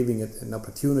giving it an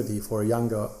opportunity for a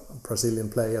younger Brazilian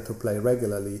player to play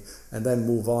regularly and then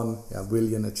move on.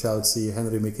 Willian at Chelsea,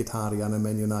 Henry Mkhitaryan at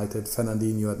Man United,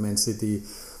 Fernandinho at Man City,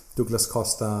 Douglas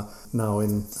Costa now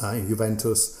in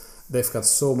Juventus. They've got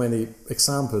so many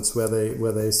examples where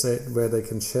they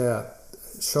can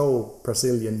show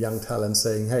Brazilian young talent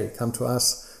saying, "Hey, come to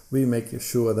us. We make you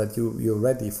sure that you're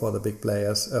ready for the big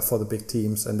players, for the big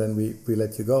teams, and then we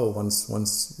let you go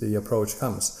once the approach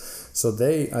comes." So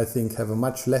they, I think, have a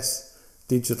much less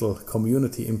digital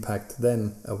community impact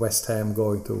than a West Ham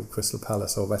going to Crystal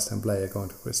Palace or West Ham player going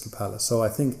to Crystal Palace. So I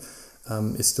think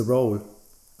it's the role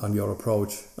on your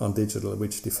approach on digital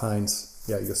which defines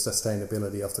your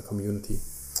sustainability of the community.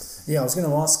 Yeah, I was going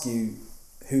to ask you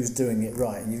who's doing it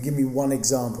right, and you've given me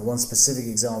one specific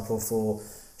example for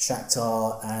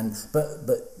Shakhtar, but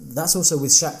that's also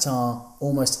with Shakhtar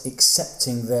almost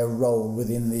accepting their role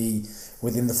within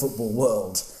the football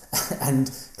world,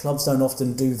 and clubs don't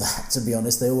often do that. To be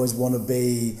honest, they always want to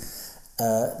be.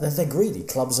 They're greedy.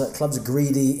 Clubs are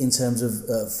greedy in terms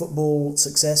of football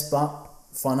success, but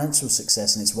financial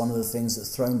success, and it's one of the things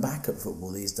that's thrown back at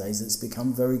football these days. It's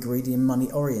become very greedy and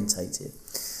money orientated.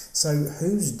 So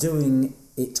who's doing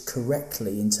it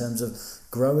correctly in terms of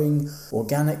growing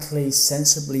organically,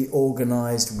 sensibly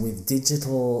organised with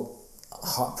digital,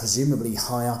 presumably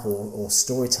high up or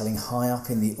storytelling high up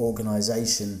in the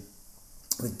organisation,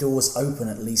 with doors open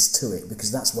at least to it?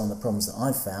 Because that's one of the problems that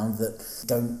I've found, that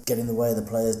don't get in the way of the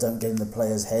players, don't get in the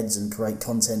players' heads and create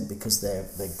content because they're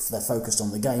focused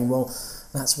on the game. Well,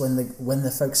 that's when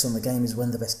they're focused on the game is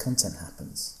when the best content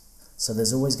happens. So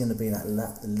there's always going to be that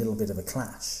little bit of a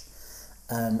clash.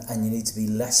 And you need to be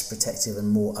less protective and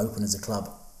more open as a club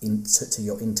to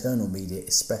your internal media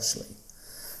especially.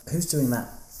 Who's doing that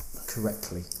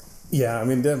correctly? Yeah, I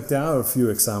mean, there are a few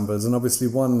examples, and obviously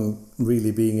one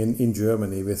really being in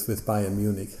Germany with Bayern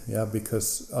Munich,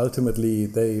 because ultimately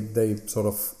they sort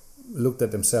of looked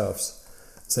at themselves,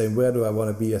 saying, where do I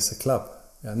want to be as a club?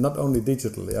 Not only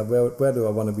digitally, where do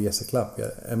I want to be as a club?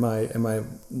 Am I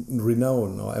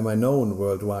renowned, or am I known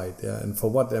worldwide? And for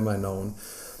what am I known?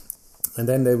 And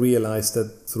then they realized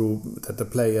that that the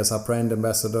players are brand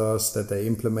ambassadors, that they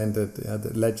implemented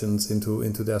the legends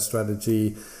into their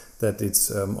strategy, that it's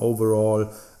overall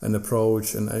an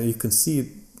approach, and you can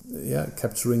see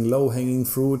capturing low-hanging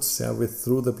fruits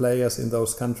through the players in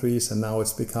those countries, and now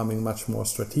it's becoming much more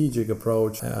strategic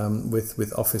approach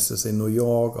with offices in New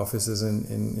York, offices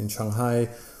in Shanghai,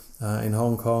 in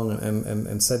Hong Kong,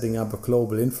 and setting up a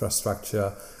global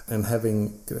infrastructure and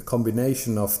having a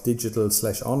combination of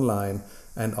digital/online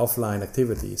and offline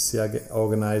activities,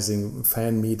 organizing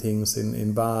fan meetings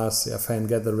in bars, fan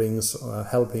gatherings,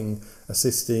 helping,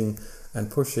 assisting and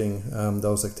pushing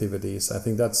those activities. I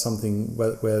think that's something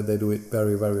where they do it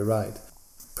very, very right.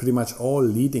 Pretty much all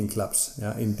leading clubs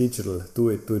in digital do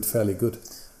it fairly good.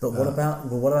 But what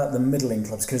about the middling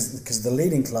clubs? Because the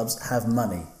leading clubs have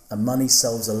money, and money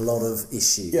solves a lot of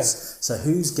issues. Yeah. So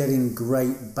who's getting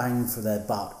great bang for their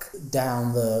buck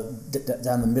down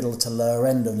the middle to lower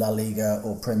end of La Liga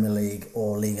or Premier League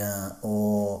or Liga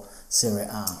or Serie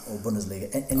A or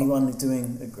Bundesliga? Anyone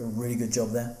doing a really good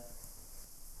job there?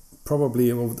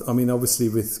 Probably. I mean, obviously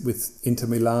with Inter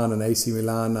Milan and AC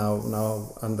Milan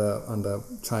now under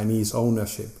Chinese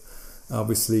ownership,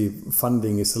 obviously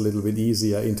funding is a little bit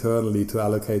easier internally to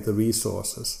allocate the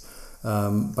resources.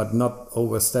 But not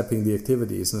overstepping the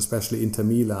activities, and especially Inter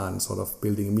Milan, sort of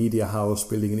building a media house,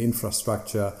 building an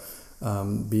infrastructure,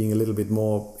 being a little bit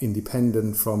more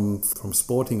independent from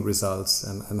sporting results,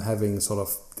 and having sort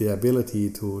of the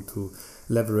ability to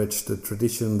leverage the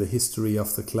tradition, the history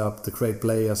of the club, the great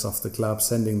players of the club,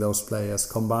 sending those players,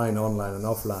 combine online and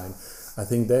offline. I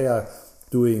think they are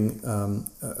doing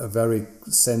a very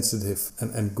sensitive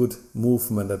and good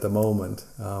movement at the moment,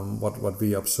 what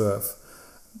we observe.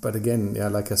 But again,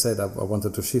 like I said, I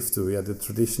wanted to shift to the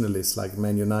traditionalists like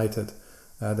Man United.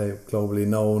 They're globally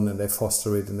known and they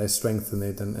foster it and they strengthen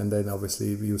it, and then obviously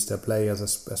use their players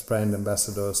as brand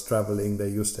ambassadors, traveling. They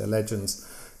use their legends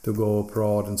to go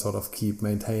abroad and sort of keep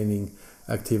maintaining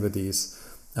activities.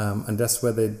 And that's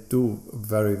where they do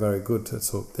very, very good.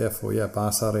 So therefore,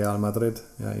 Barca, Real Madrid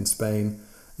in Spain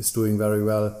is doing very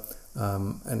well,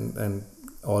 and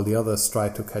all the others try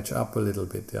to catch up a little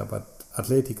bit. But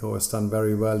Atletico has done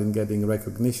very well in getting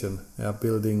recognition,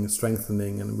 building,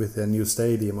 strengthening, and with their new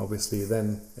stadium, obviously,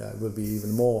 then it will be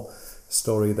even more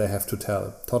story they have to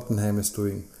tell. Tottenham is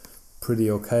doing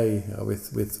pretty okay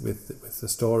with the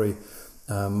story,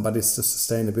 but it's the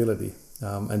sustainability.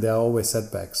 And there are always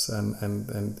setbacks,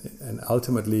 and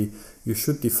ultimately you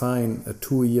should define a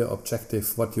 2-year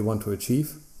objective, what you want to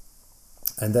achieve,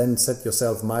 and then set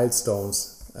yourself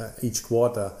milestones each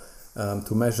quarter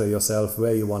to measure yourself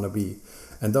where you want to be.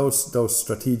 And those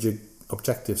strategic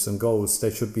objectives and goals,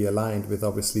 they should be aligned with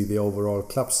obviously the overall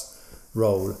club's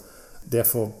role.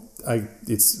 Therefore,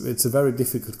 it's a very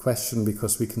difficult question,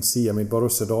 because we can see,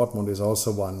 Borussia Dortmund is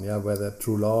also one, where the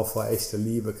True Love or Echte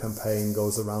Liebe campaign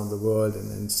goes around the world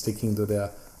and sticking to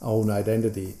their own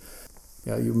identity.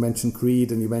 You mentioned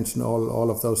greed and you mentioned all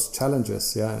of those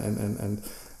challenges, and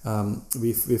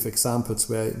we've examples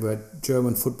where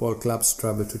German football clubs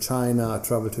travel to China,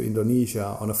 travel to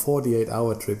Indonesia on a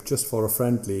 48-hour trip just for a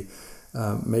friendly,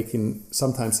 making,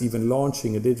 sometimes even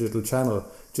launching a digital channel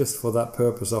just for that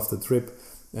purpose of the trip,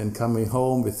 and coming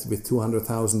home with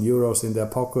 200,000 euros in their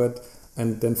pocket,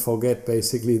 and then forget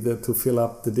basically to fill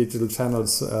up the digital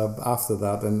channels after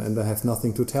that, and they have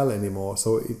nothing to tell anymore.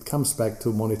 So it comes back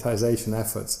to monetization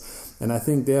efforts. And I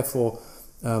think therefore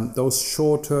those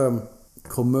short-term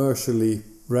commercially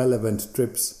relevant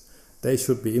trips, they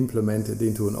should be implemented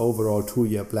into an overall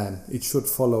 2-year plan. It should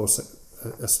follow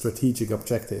a strategic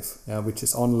objective, which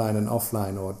is online and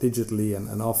offline, or digitally and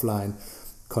offline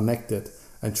connected.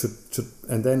 And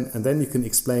and then you can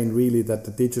explain really that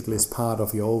the digital is part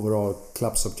of your overall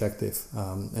club's objective,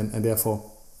 and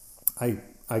therefore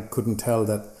I couldn't tell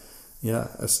that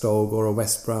a Stoke or a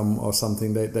West Brom or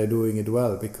something they're doing it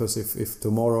well, because if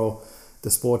tomorrow the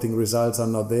sporting results are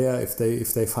not there, if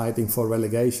they're fighting for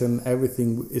relegation,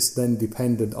 everything is then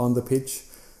dependent on the pitch,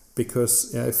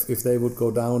 because if they would go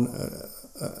down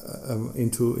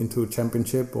into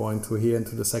Championship or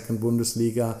into the second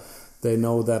Bundesliga, they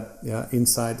know that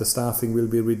inside the staffing will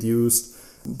be reduced,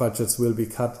 budgets will be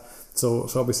cut. So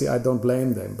obviously I don't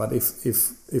blame them. But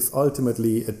if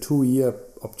ultimately a 2-year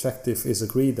objective is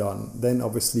agreed on, then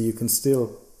obviously you can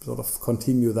still sort of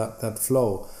continue that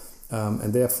flow.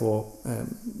 And therefore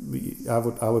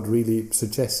I would really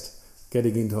suggest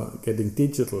getting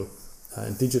digital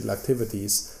and digital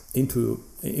activities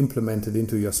implemented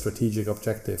into your strategic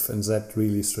objective, and set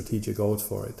really strategic goals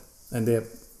for it. And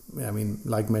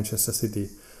like Manchester City,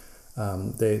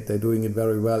 they're doing it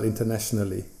very well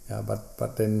internationally,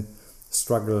 but then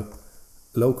struggle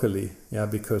locally,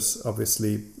 because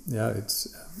obviously, it's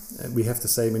we have the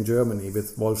same in Germany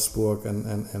with Wolfsburg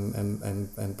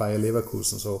and Bayer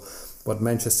Leverkusen. So what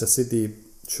Manchester City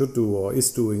should do or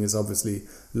is doing is obviously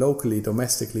locally,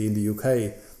 domestically in the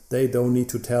UK, they don't need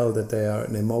to tell that they are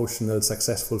an emotional,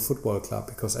 successful football club,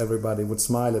 because everybody would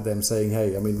smile at them saying,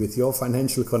 hey, with your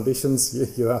financial conditions,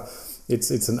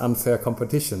 it's an unfair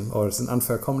competition, or it's an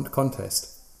unfair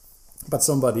contest. But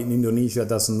somebody in Indonesia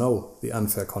doesn't know the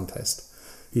unfair contest.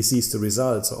 He sees the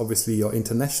results. So obviously your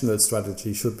international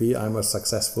strategy should be, I'm a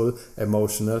successful,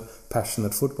 emotional,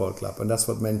 passionate football club. And that's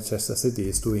what Manchester City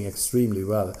is doing extremely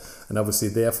well. And obviously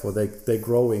therefore they're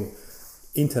growing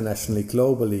internationally,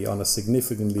 globally, on a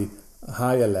significantly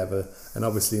higher level, and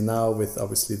obviously now with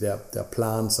their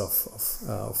plans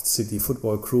of city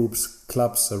football groups,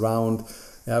 clubs around,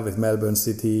 with Melbourne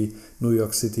City, New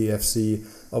York City FC,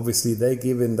 obviously they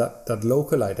give in that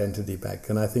local identity back,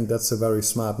 and I think that's a very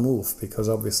smart move, because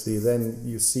obviously then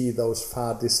you see those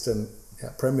far distant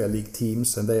Premier League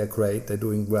teams, and they are great, they're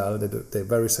doing well, they're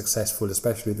very successful,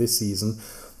 especially this season.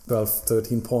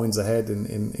 12-13 points ahead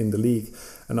in the league,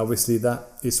 and obviously that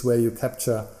is where you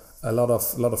capture a lot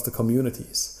of the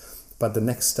communities. But the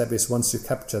next step is, once you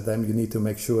capture them, you need to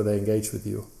make sure they engage with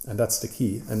you, and that's the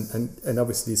key. And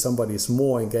obviously somebody is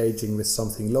more engaging with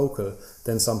something local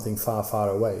than something far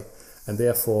away, and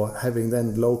therefore having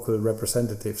then local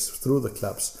representatives through the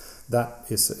clubs, that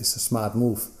is a smart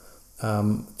move.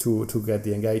 to get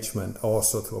the engagement,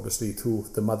 also to obviously to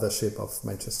the mothership of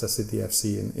Manchester City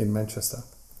FC in Manchester.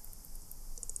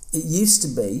 It used to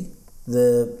be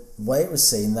the way it was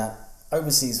seen that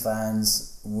overseas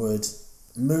fans would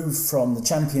move from the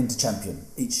champion to champion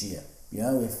each year. You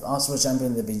know, if Arsenal was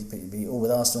champion, they'd be all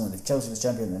with Arsenal, and if Chelsea was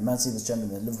champion, then Man City was champion,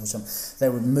 then Liverpool was champion. They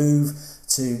would move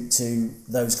to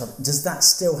those clubs. Does that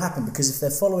still happen? Because if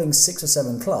they're following 6 or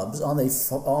 7 clubs, aren't they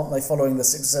following the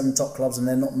 6 or 7 top clubs and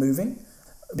they're not moving?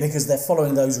 Because they're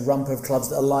following those rump of clubs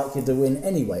that are likely to win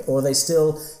anyway, or are they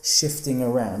still shifting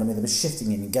around? I mean, there was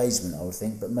shifting in engagement, I would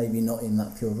think, but maybe not in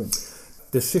that pure route.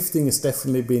 The shifting has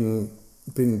definitely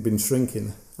been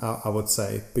shrinking, I would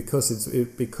say, because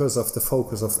because of the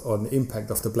focus on the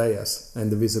impact of the players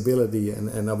and the visibility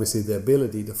and obviously the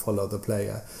ability to follow the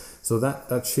player. So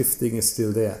that shifting is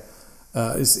still there.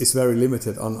 Is very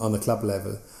limited on the club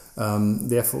level.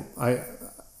 Therefore,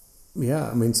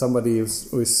 somebody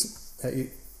who's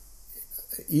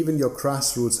even your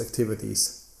grassroots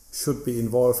activities should be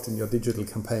involved in your digital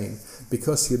campaign,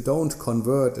 because you don't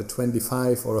convert a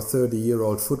 25 or a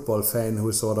 30-year-old football fan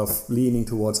who's sort of leaning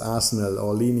towards Arsenal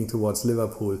or leaning towards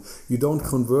Liverpool. You don't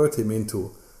convert him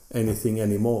into anything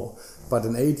anymore. But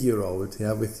an 8-year-old,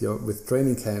 with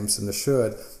training camps and a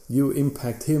shirt, you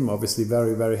impact him obviously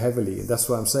very, very heavily. That's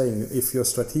what I'm saying. If your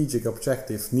strategic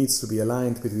objective needs to be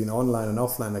aligned between online and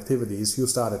offline activities, you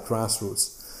start at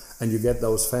grassroots and you get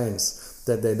those fans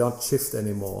that they don't shift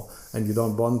anymore and you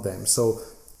don't bond them. So,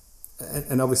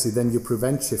 and obviously then you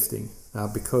prevent shifting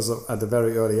because at a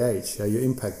very early age, you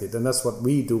impact it. And that's what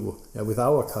we do with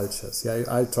our cultures.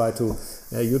 I try to,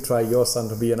 you try your son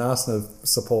to be an Arsenal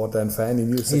supporter and fan, and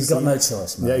you succeed. He's got no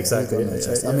choice, man. Yeah, exactly. No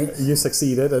choice. I mean, you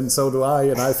succeeded, and so do I,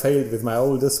 and I failed with my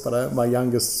oldest, but my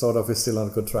youngest sort of is still on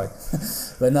a good track.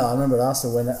 But no, I remember at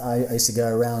Arsenal when I used to go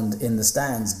around in the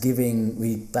stands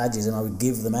giving badges, and I would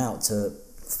give them out to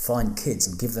find kids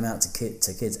and give them out to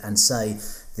kids and say,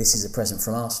 this is a present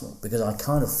from Arsenal, because I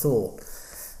kind of thought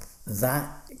that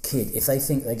kid, if they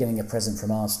think they're getting a present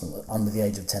from Arsenal under the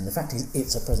age of 10, the fact is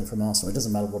it's a present from Arsenal. It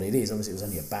doesn't matter what it is. Obviously it was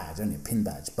only a badge, only a pin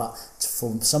badge, but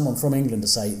for someone from England to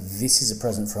say this is a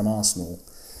present from Arsenal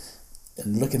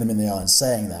and looking them in the eye and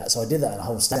saying that, so I did that in a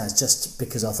whole stand just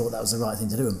because I thought that was the right thing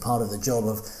to do and part of the job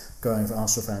of growing for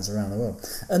Arsenal fans around the world.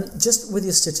 And just with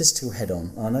your statistical head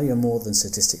on, I know you're more than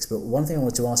statistics, but one thing I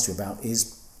wanted to ask you about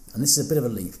is, and this is a bit of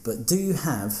a leap, but do you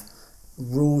have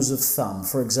rules of thumb?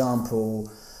 For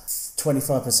example,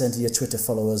 25% of your Twitter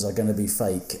followers are going to be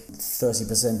fake,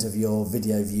 30% of your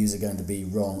video views are going to be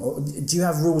wrong. Or do you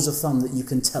have rules of thumb that you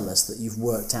can tell us that you've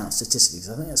worked out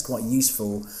statistically? I think that's quite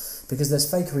useful because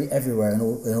there's fakery everywhere in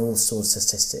all sorts of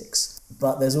statistics.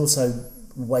 But there's also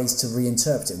ways to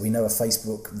reinterpret it. We know a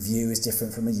Facebook view is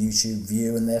different from a YouTube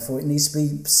view, and therefore it needs to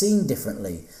be seen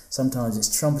differently. Sometimes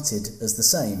it's trumpeted as the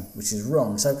same, which is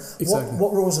wrong. So exactly.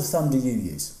 What rules of thumb do you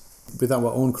use? With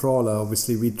our own crawler,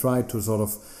 obviously, we try to sort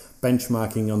of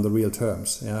benchmarking on the real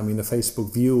terms. Yeah, I mean, a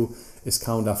Facebook view is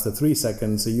counted after 3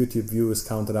 seconds, a YouTube view is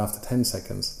counted after 10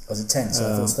 seconds. Was it 10?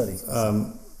 So I thought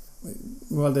 30.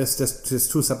 Well, there's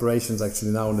 2 separations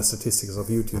actually now in the statistics of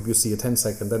YouTube. You see a 10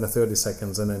 second, then a 30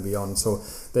 seconds, and then beyond. So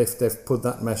they've put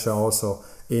that measure also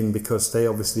in because they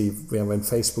obviously, when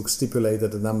Facebook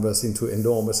stipulated the numbers into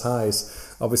enormous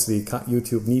highs, obviously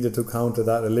YouTube needed to counter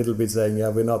that a little bit, saying, yeah,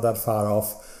 we're not that far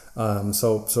off.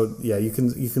 So yeah, you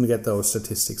can get those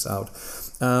statistics out.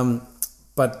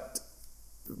 But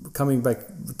coming back,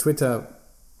 Twitter,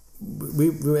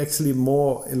 we're actually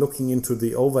more looking into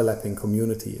the overlapping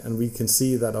community, and we can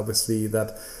see that obviously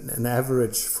that an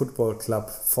average football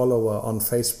club follower on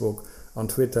Facebook, on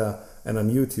Twitter and on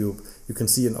YouTube, you can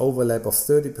see an overlap of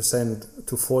 30%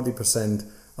 to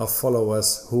 40% of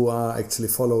followers who are actually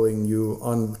following you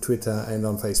on Twitter and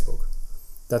on Facebook.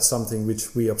 That's something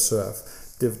which we observe.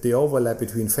 The overlap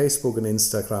between Facebook and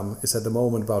Instagram is at the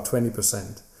moment about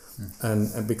 20%,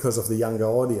 and because of the younger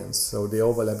audience, so the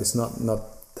overlap is not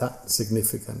that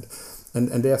significant,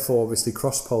 and therefore obviously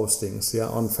cross postings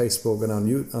on Facebook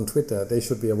and on Twitter, they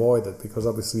should be avoided, because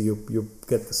obviously you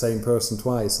get the same person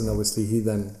twice, and obviously he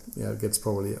then gets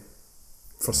probably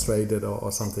frustrated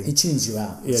or something. He tunes you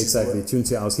out. Yeah, exactly. He tunes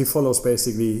you out. He follows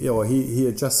basically, he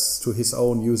adjusts to his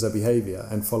own user behavior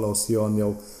and follows you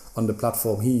on the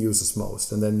platform he uses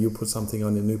most, and then you put something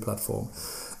on your new platform.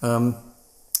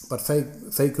 But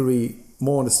fakery,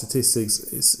 more on the statistics,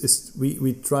 is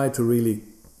we try to really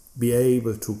be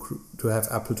able to have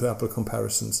apple to apple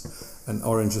comparisons and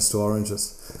oranges to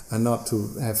oranges, and not to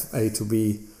have A to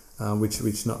B,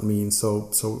 which not means so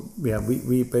yeah.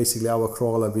 We basically, our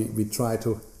crawler, we try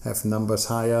to have numbers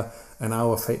higher, and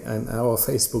our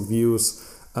Facebook views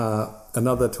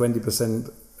another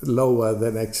 20% lower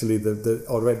than actually the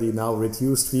already now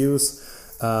reduced views.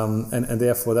 And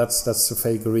therefore that's the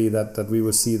fakery that we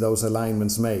will see those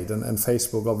alignments made. And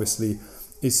Facebook obviously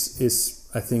is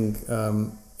I think,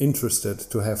 interested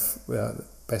to have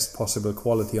best possible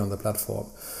quality on the platform.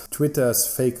 Twitter's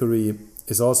fakery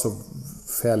is also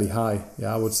fairly high.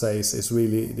 I would say it's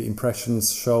really the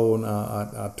impressions shown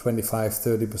are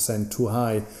 25-30% too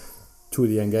high to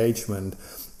the engagement.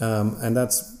 And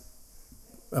that's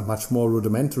a much more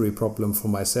rudimentary problem for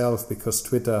myself, because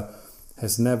Twitter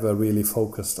has never really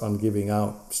focused on giving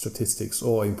out statistics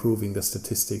or improving the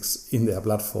statistics in their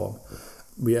platform.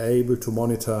 We are able to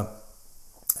monitor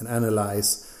and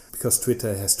analyze, because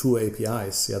Twitter has two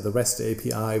APIs. The REST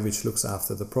API, which looks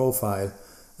after the profile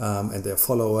and their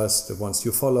followers, the ones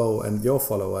you follow and your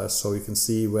followers, so you can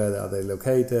see where are they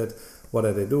located, what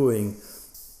are they doing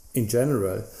in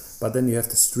general. But then you have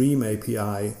the Stream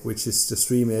API, which is the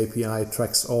Stream API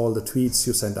tracks all the tweets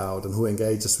you send out and who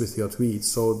engages with your tweets.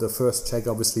 So the first check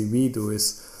obviously we do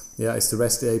is the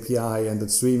REST API and the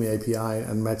Stream API,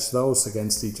 and match those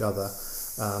against each other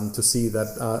to see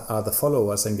that are the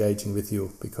followers engaging with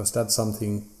you, because that's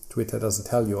something Twitter doesn't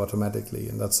tell you automatically,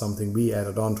 and that's something we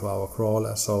added on to our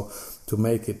crawler. So to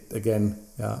make it again,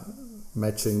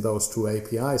 matching those two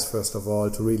APIs first of all,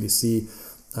 to really see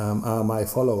are my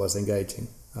followers engaging.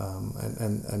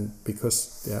 And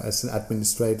because as an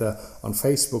administrator on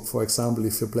Facebook, for example,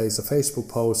 if you place a Facebook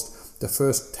post, the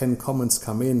first 10 comments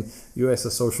come in, you as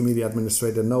a social media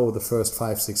administrator know the first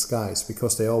 5-6 guys,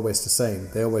 because they're always the same.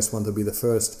 They always want to be the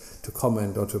first to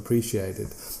comment or to appreciate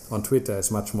it. On Twitter,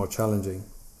 it's much more challenging,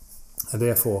 and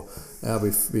therefore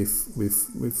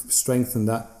we've strengthened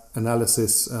that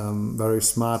analysis very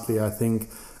smartly, I think.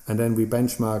 And then we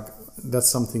benchmark.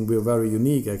 That's something we're very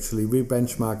unique actually. We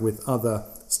benchmark with other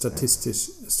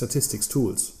statistics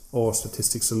tools or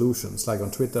statistics solutions. Like on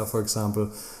Twitter, for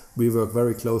example, we work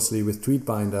very closely with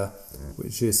Tweetbinder,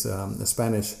 which is a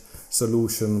Spanish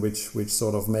solution which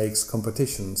sort of makes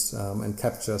competitions and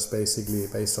captures basically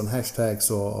based on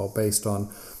hashtags or based on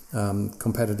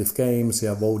competitive games.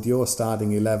 Vote your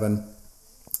starting 11.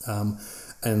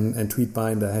 And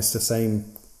Tweetbinder has the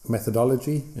same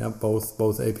methodology.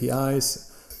 Both APIs,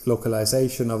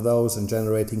 localization of those, and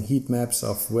generating heat maps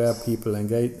of where people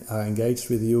are engaged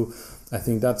with you. I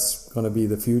think that's going to be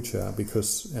the future,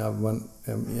 because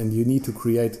and you need to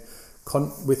create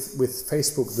with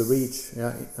Facebook the reach.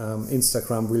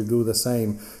 Instagram will do the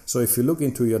same. So if you look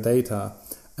into your data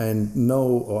and know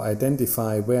or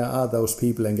identify where are those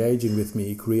people engaging with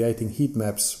me, creating heat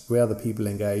maps where the people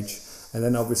engage, and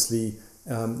then obviously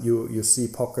you see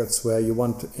pockets where you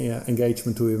want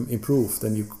engagement to improve,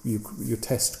 then you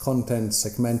test content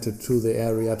segmented to the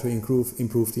area to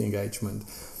improve the engagement.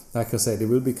 Like I said, it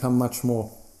will become much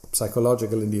more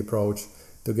psychological in the approach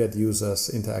to get users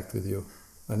interact with you,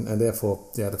 and therefore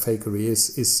the fakery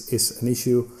is an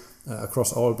issue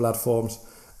across all platforms,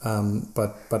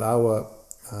 but our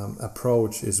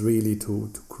approach is really to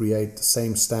create the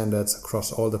same standards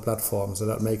across all the platforms, so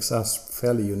that makes us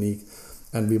fairly unique.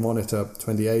 And we monitor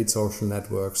 28 social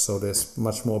networks, so there's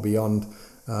much more beyond.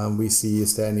 We see,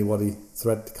 is there anybody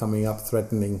coming up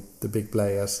threatening the big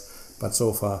players? But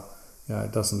so far,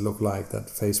 it doesn't look like that.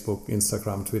 Facebook,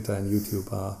 Instagram, Twitter, and YouTube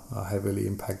are heavily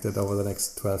impacted over the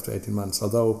next 12 to 18 months.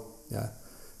 Although,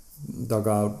 dug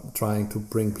out trying to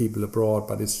bring people abroad,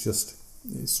 but it's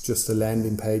just a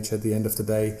landing page at the end of the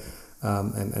day,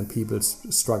 and people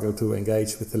struggle to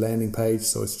engage with the landing page.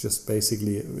 So it's just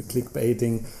basically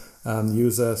clickbaiting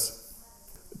users.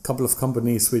 A couple of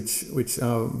companies which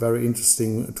are very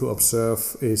interesting to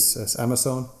observe is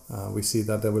Amazon. We see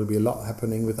that there will be a lot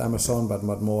happening with Amazon, but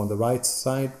more on the right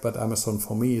side. But Amazon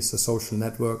for me is a social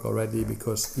network already,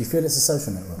 because you feel it's a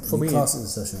social network. For me, class it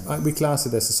as a social network. We class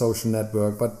it as a social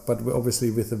network, but obviously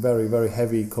with a very, very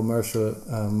heavy commercial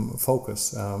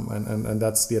focus, and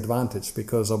that's the advantage,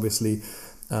 because obviously.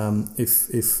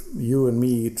 If you and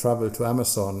me travel to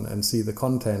Amazon and see the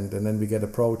content, and then we get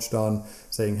approached on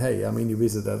saying, hey, you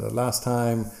visited it last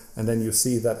time, and then you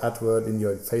see that advert in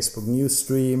your Facebook news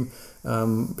stream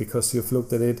because you've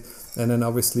looked at it, and then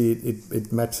obviously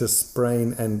it matches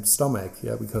brain and stomach,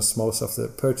 because most of the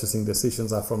purchasing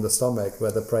decisions are from the stomach,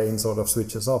 where the brain sort of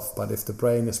switches off. But if the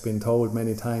brain has been told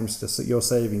many times that your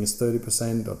saving is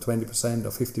 30% or 20%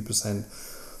 or 50%,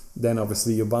 then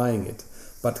obviously you're buying it.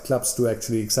 But clubs do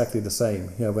actually exactly the same.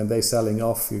 When they're selling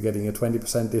off, you're getting a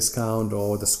 20% discount,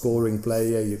 or the scoring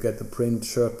player, you get the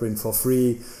shirt print for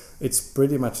free. It's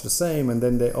pretty much the same, and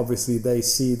then they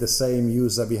see the same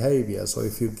user behavior. So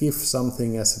if you give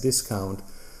something as a discount,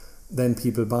 then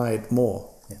people buy it more.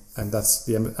 And that's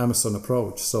the Amazon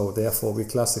approach. So therefore we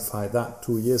classified that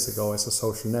 2 years ago as a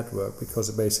social network, because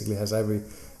it basically has every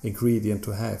ingredient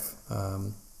to have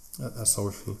a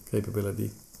social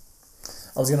capability.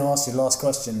 I was going to ask you the last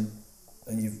question,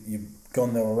 and you've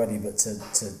gone there already, but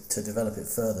to develop it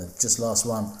further, just last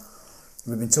one.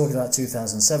 We've been talking about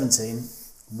 2017.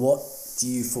 What do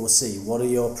you foresee? What are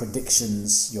your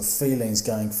predictions, your feelings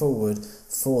going forward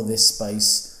for this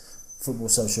space, football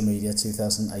social media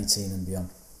 2018 and beyond?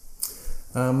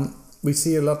 We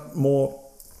see a lot more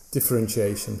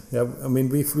differentiation. Yeah, I mean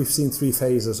we've seen 3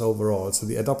 phases overall. So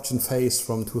the adoption phase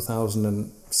from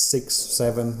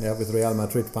 2006-7, with Real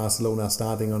Madrid, Barcelona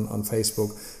starting on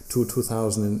Facebook, to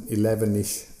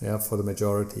 2011-ish, for the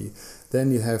majority.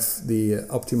 Then you have the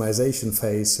optimization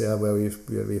phase, where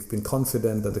we've been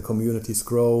confident that the communities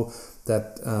grow,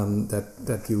 that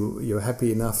you're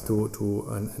happy enough to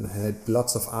and had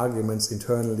lots of arguments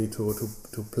internally to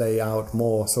play out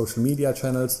more social media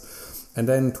channels. And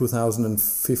then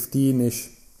 2015-ish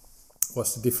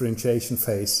was the differentiation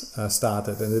phase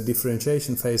started. And the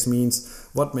differentiation phase means,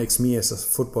 what makes me as a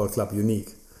football club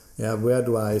unique? Where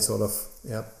do I sort of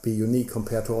be unique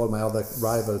compared to all my other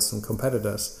rivals and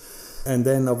competitors? And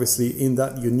then obviously in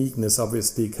that uniqueness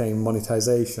came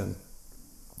monetization,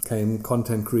 came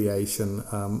content creation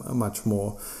much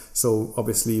more. So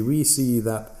obviously we see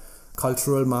that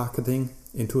cultural marketing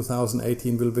in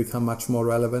 2018 will become much more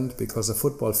relevant, because a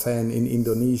football fan in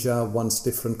Indonesia wants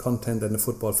different content than a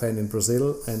football fan in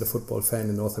Brazil and a football fan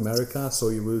in North America. So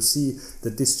you will see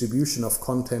the distribution of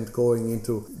content going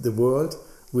into the world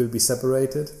will be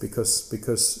separated, because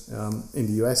in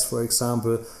the US, for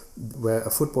example, where a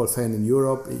football fan in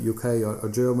Europe, UK or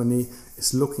Germany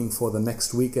is looking for the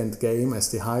next weekend game as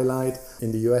the highlight,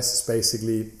 in the US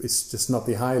it's just not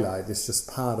the highlight, it's just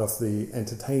part of the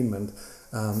entertainment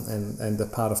and the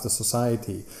part of the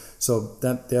society. So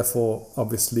that therefore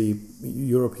obviously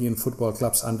European football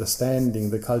clubs understanding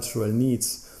the cultural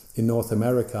needs in North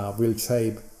America will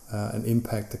shape and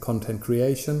impact the content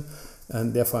creation.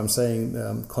 And therefore I'm saying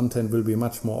content will be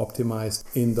much more optimized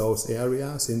in those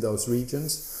areas, in those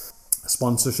regions.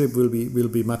 Sponsorship will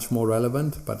be much more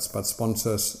relevant, but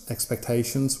sponsors'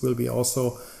 expectations will be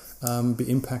also be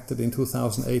impacted in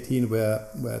 2018, where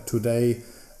today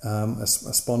a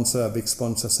big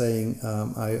sponsor saying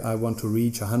I want to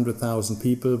reach 100,000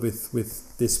 people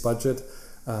with this budget,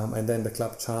 and then the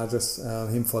club charges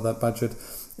him for that budget.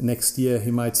 Next year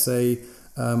he might say,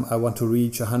 I want to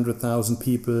reach 100,000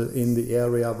 people in the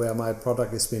area where my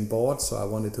product is being bought, so I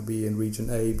want it to be in region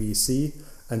A, B, C,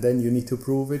 and then you need to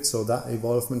prove it. So that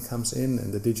involvement comes in,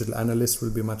 and the digital analyst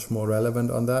will be much more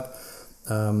relevant on that.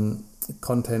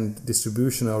 Content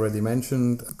distribution I already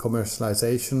mentioned,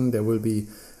 commercialization, there will be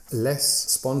less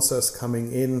sponsors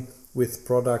coming in with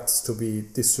products to be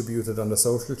distributed on the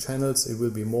social channels. It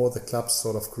will be more the clubs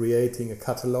sort of creating a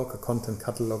content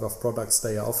catalog of products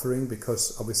they are offering,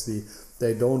 because obviously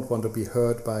they don't want to be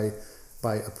heard by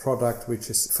a product which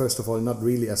is first of all not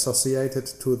really associated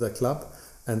to the club,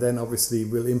 and then obviously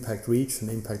will impact reach and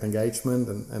impact engagement,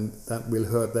 and that will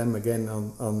hurt them again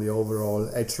on the overall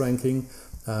edge ranking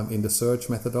in the search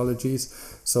methodologies.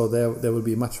 So there will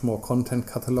be much more content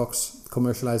catalogs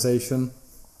commercialization.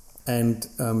 And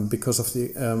because of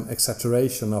the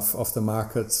exaggeration of the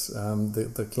markets,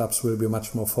 the clubs will be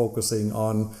much more focusing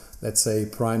on, let's say,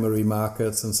 primary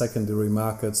markets and secondary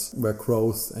markets where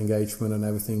growth, engagement and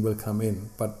everything will come in.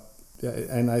 But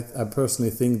I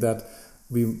personally think that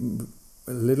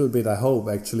I hope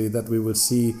actually that we will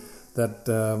see that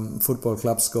football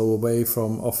clubs go away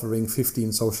from offering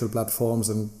 15 social platforms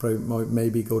and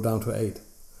maybe go down to 8.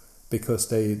 Because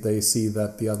they see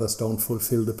that the others don't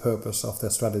fulfill the purpose of their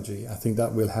strategy. I think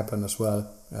that will happen as well.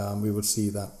 We will see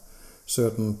that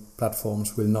certain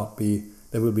platforms will be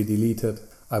deleted.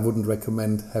 I wouldn't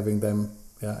recommend having them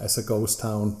as a ghost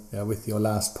town with your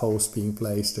last post being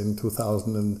placed in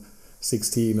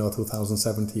 2016 or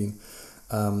 2017.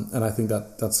 And I think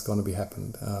that's going to be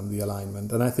happened, the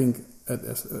alignment. And I think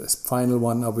as final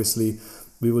one, obviously,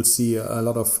 we will see a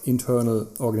lot of internal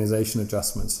organization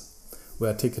adjustments,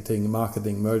 where ticketing,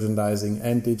 marketing, merchandising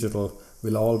and digital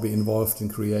will all be involved in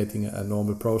creating a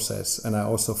normal process. And I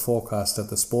also forecast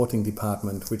that the sporting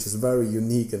department, which is very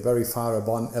unique and very far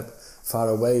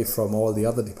away from all the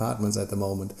other departments at the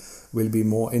moment, will be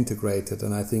more integrated.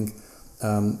 And I think,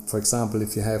 for example,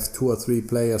 if you have 2 or 3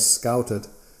 players scouted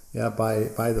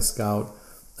by the scout,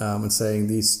 and saying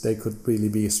they could really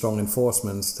be strong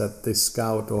enforcements, that this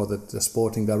scout or the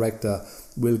sporting director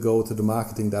will go to the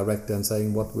marketing director and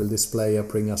saying, what will this player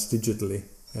bring us digitally?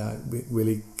 Will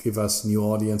he give us new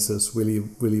audiences? Will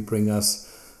he bring us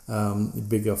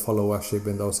bigger followership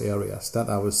in those areas. That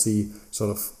I will see sort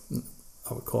of,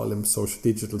 I would call them social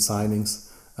digital signings,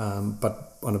 but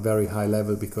on a very high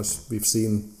level, because we've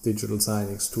seen digital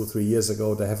signings 2 or 3 years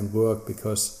ago. They haven't worked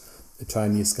because a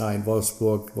Chinese guy in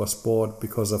Wolfsburg was bought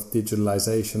because of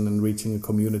digitalization and reaching a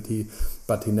community,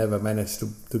 but he never managed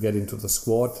to get into the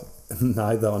squad,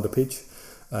 neither on the pitch.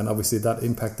 And obviously that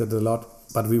impacted a lot.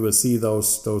 But we will see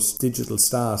those digital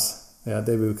stars,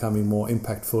 they will be becoming more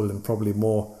impactful and probably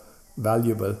more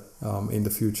valuable in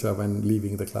the future when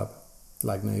leaving the club,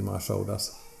 like Neymar showed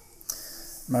us.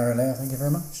 Mario Leo, thank you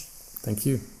very much. Thank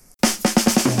you.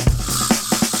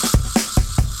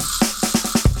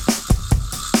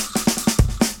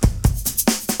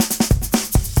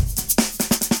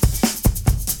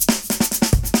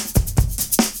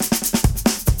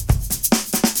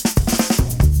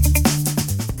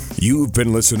 You've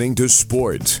been listening to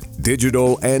Sport,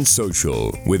 Digital and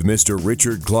Social with Mr.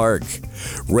 Richard Clark.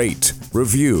 Rate,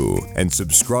 review, and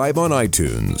subscribe on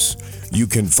iTunes. You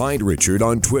can find Richard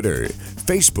on Twitter,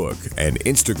 Facebook, and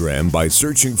Instagram by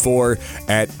searching for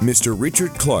 @Mr.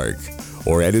 Richard Clark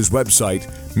or at his website,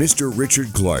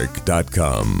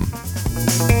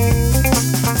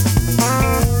 mrrichardclark.com.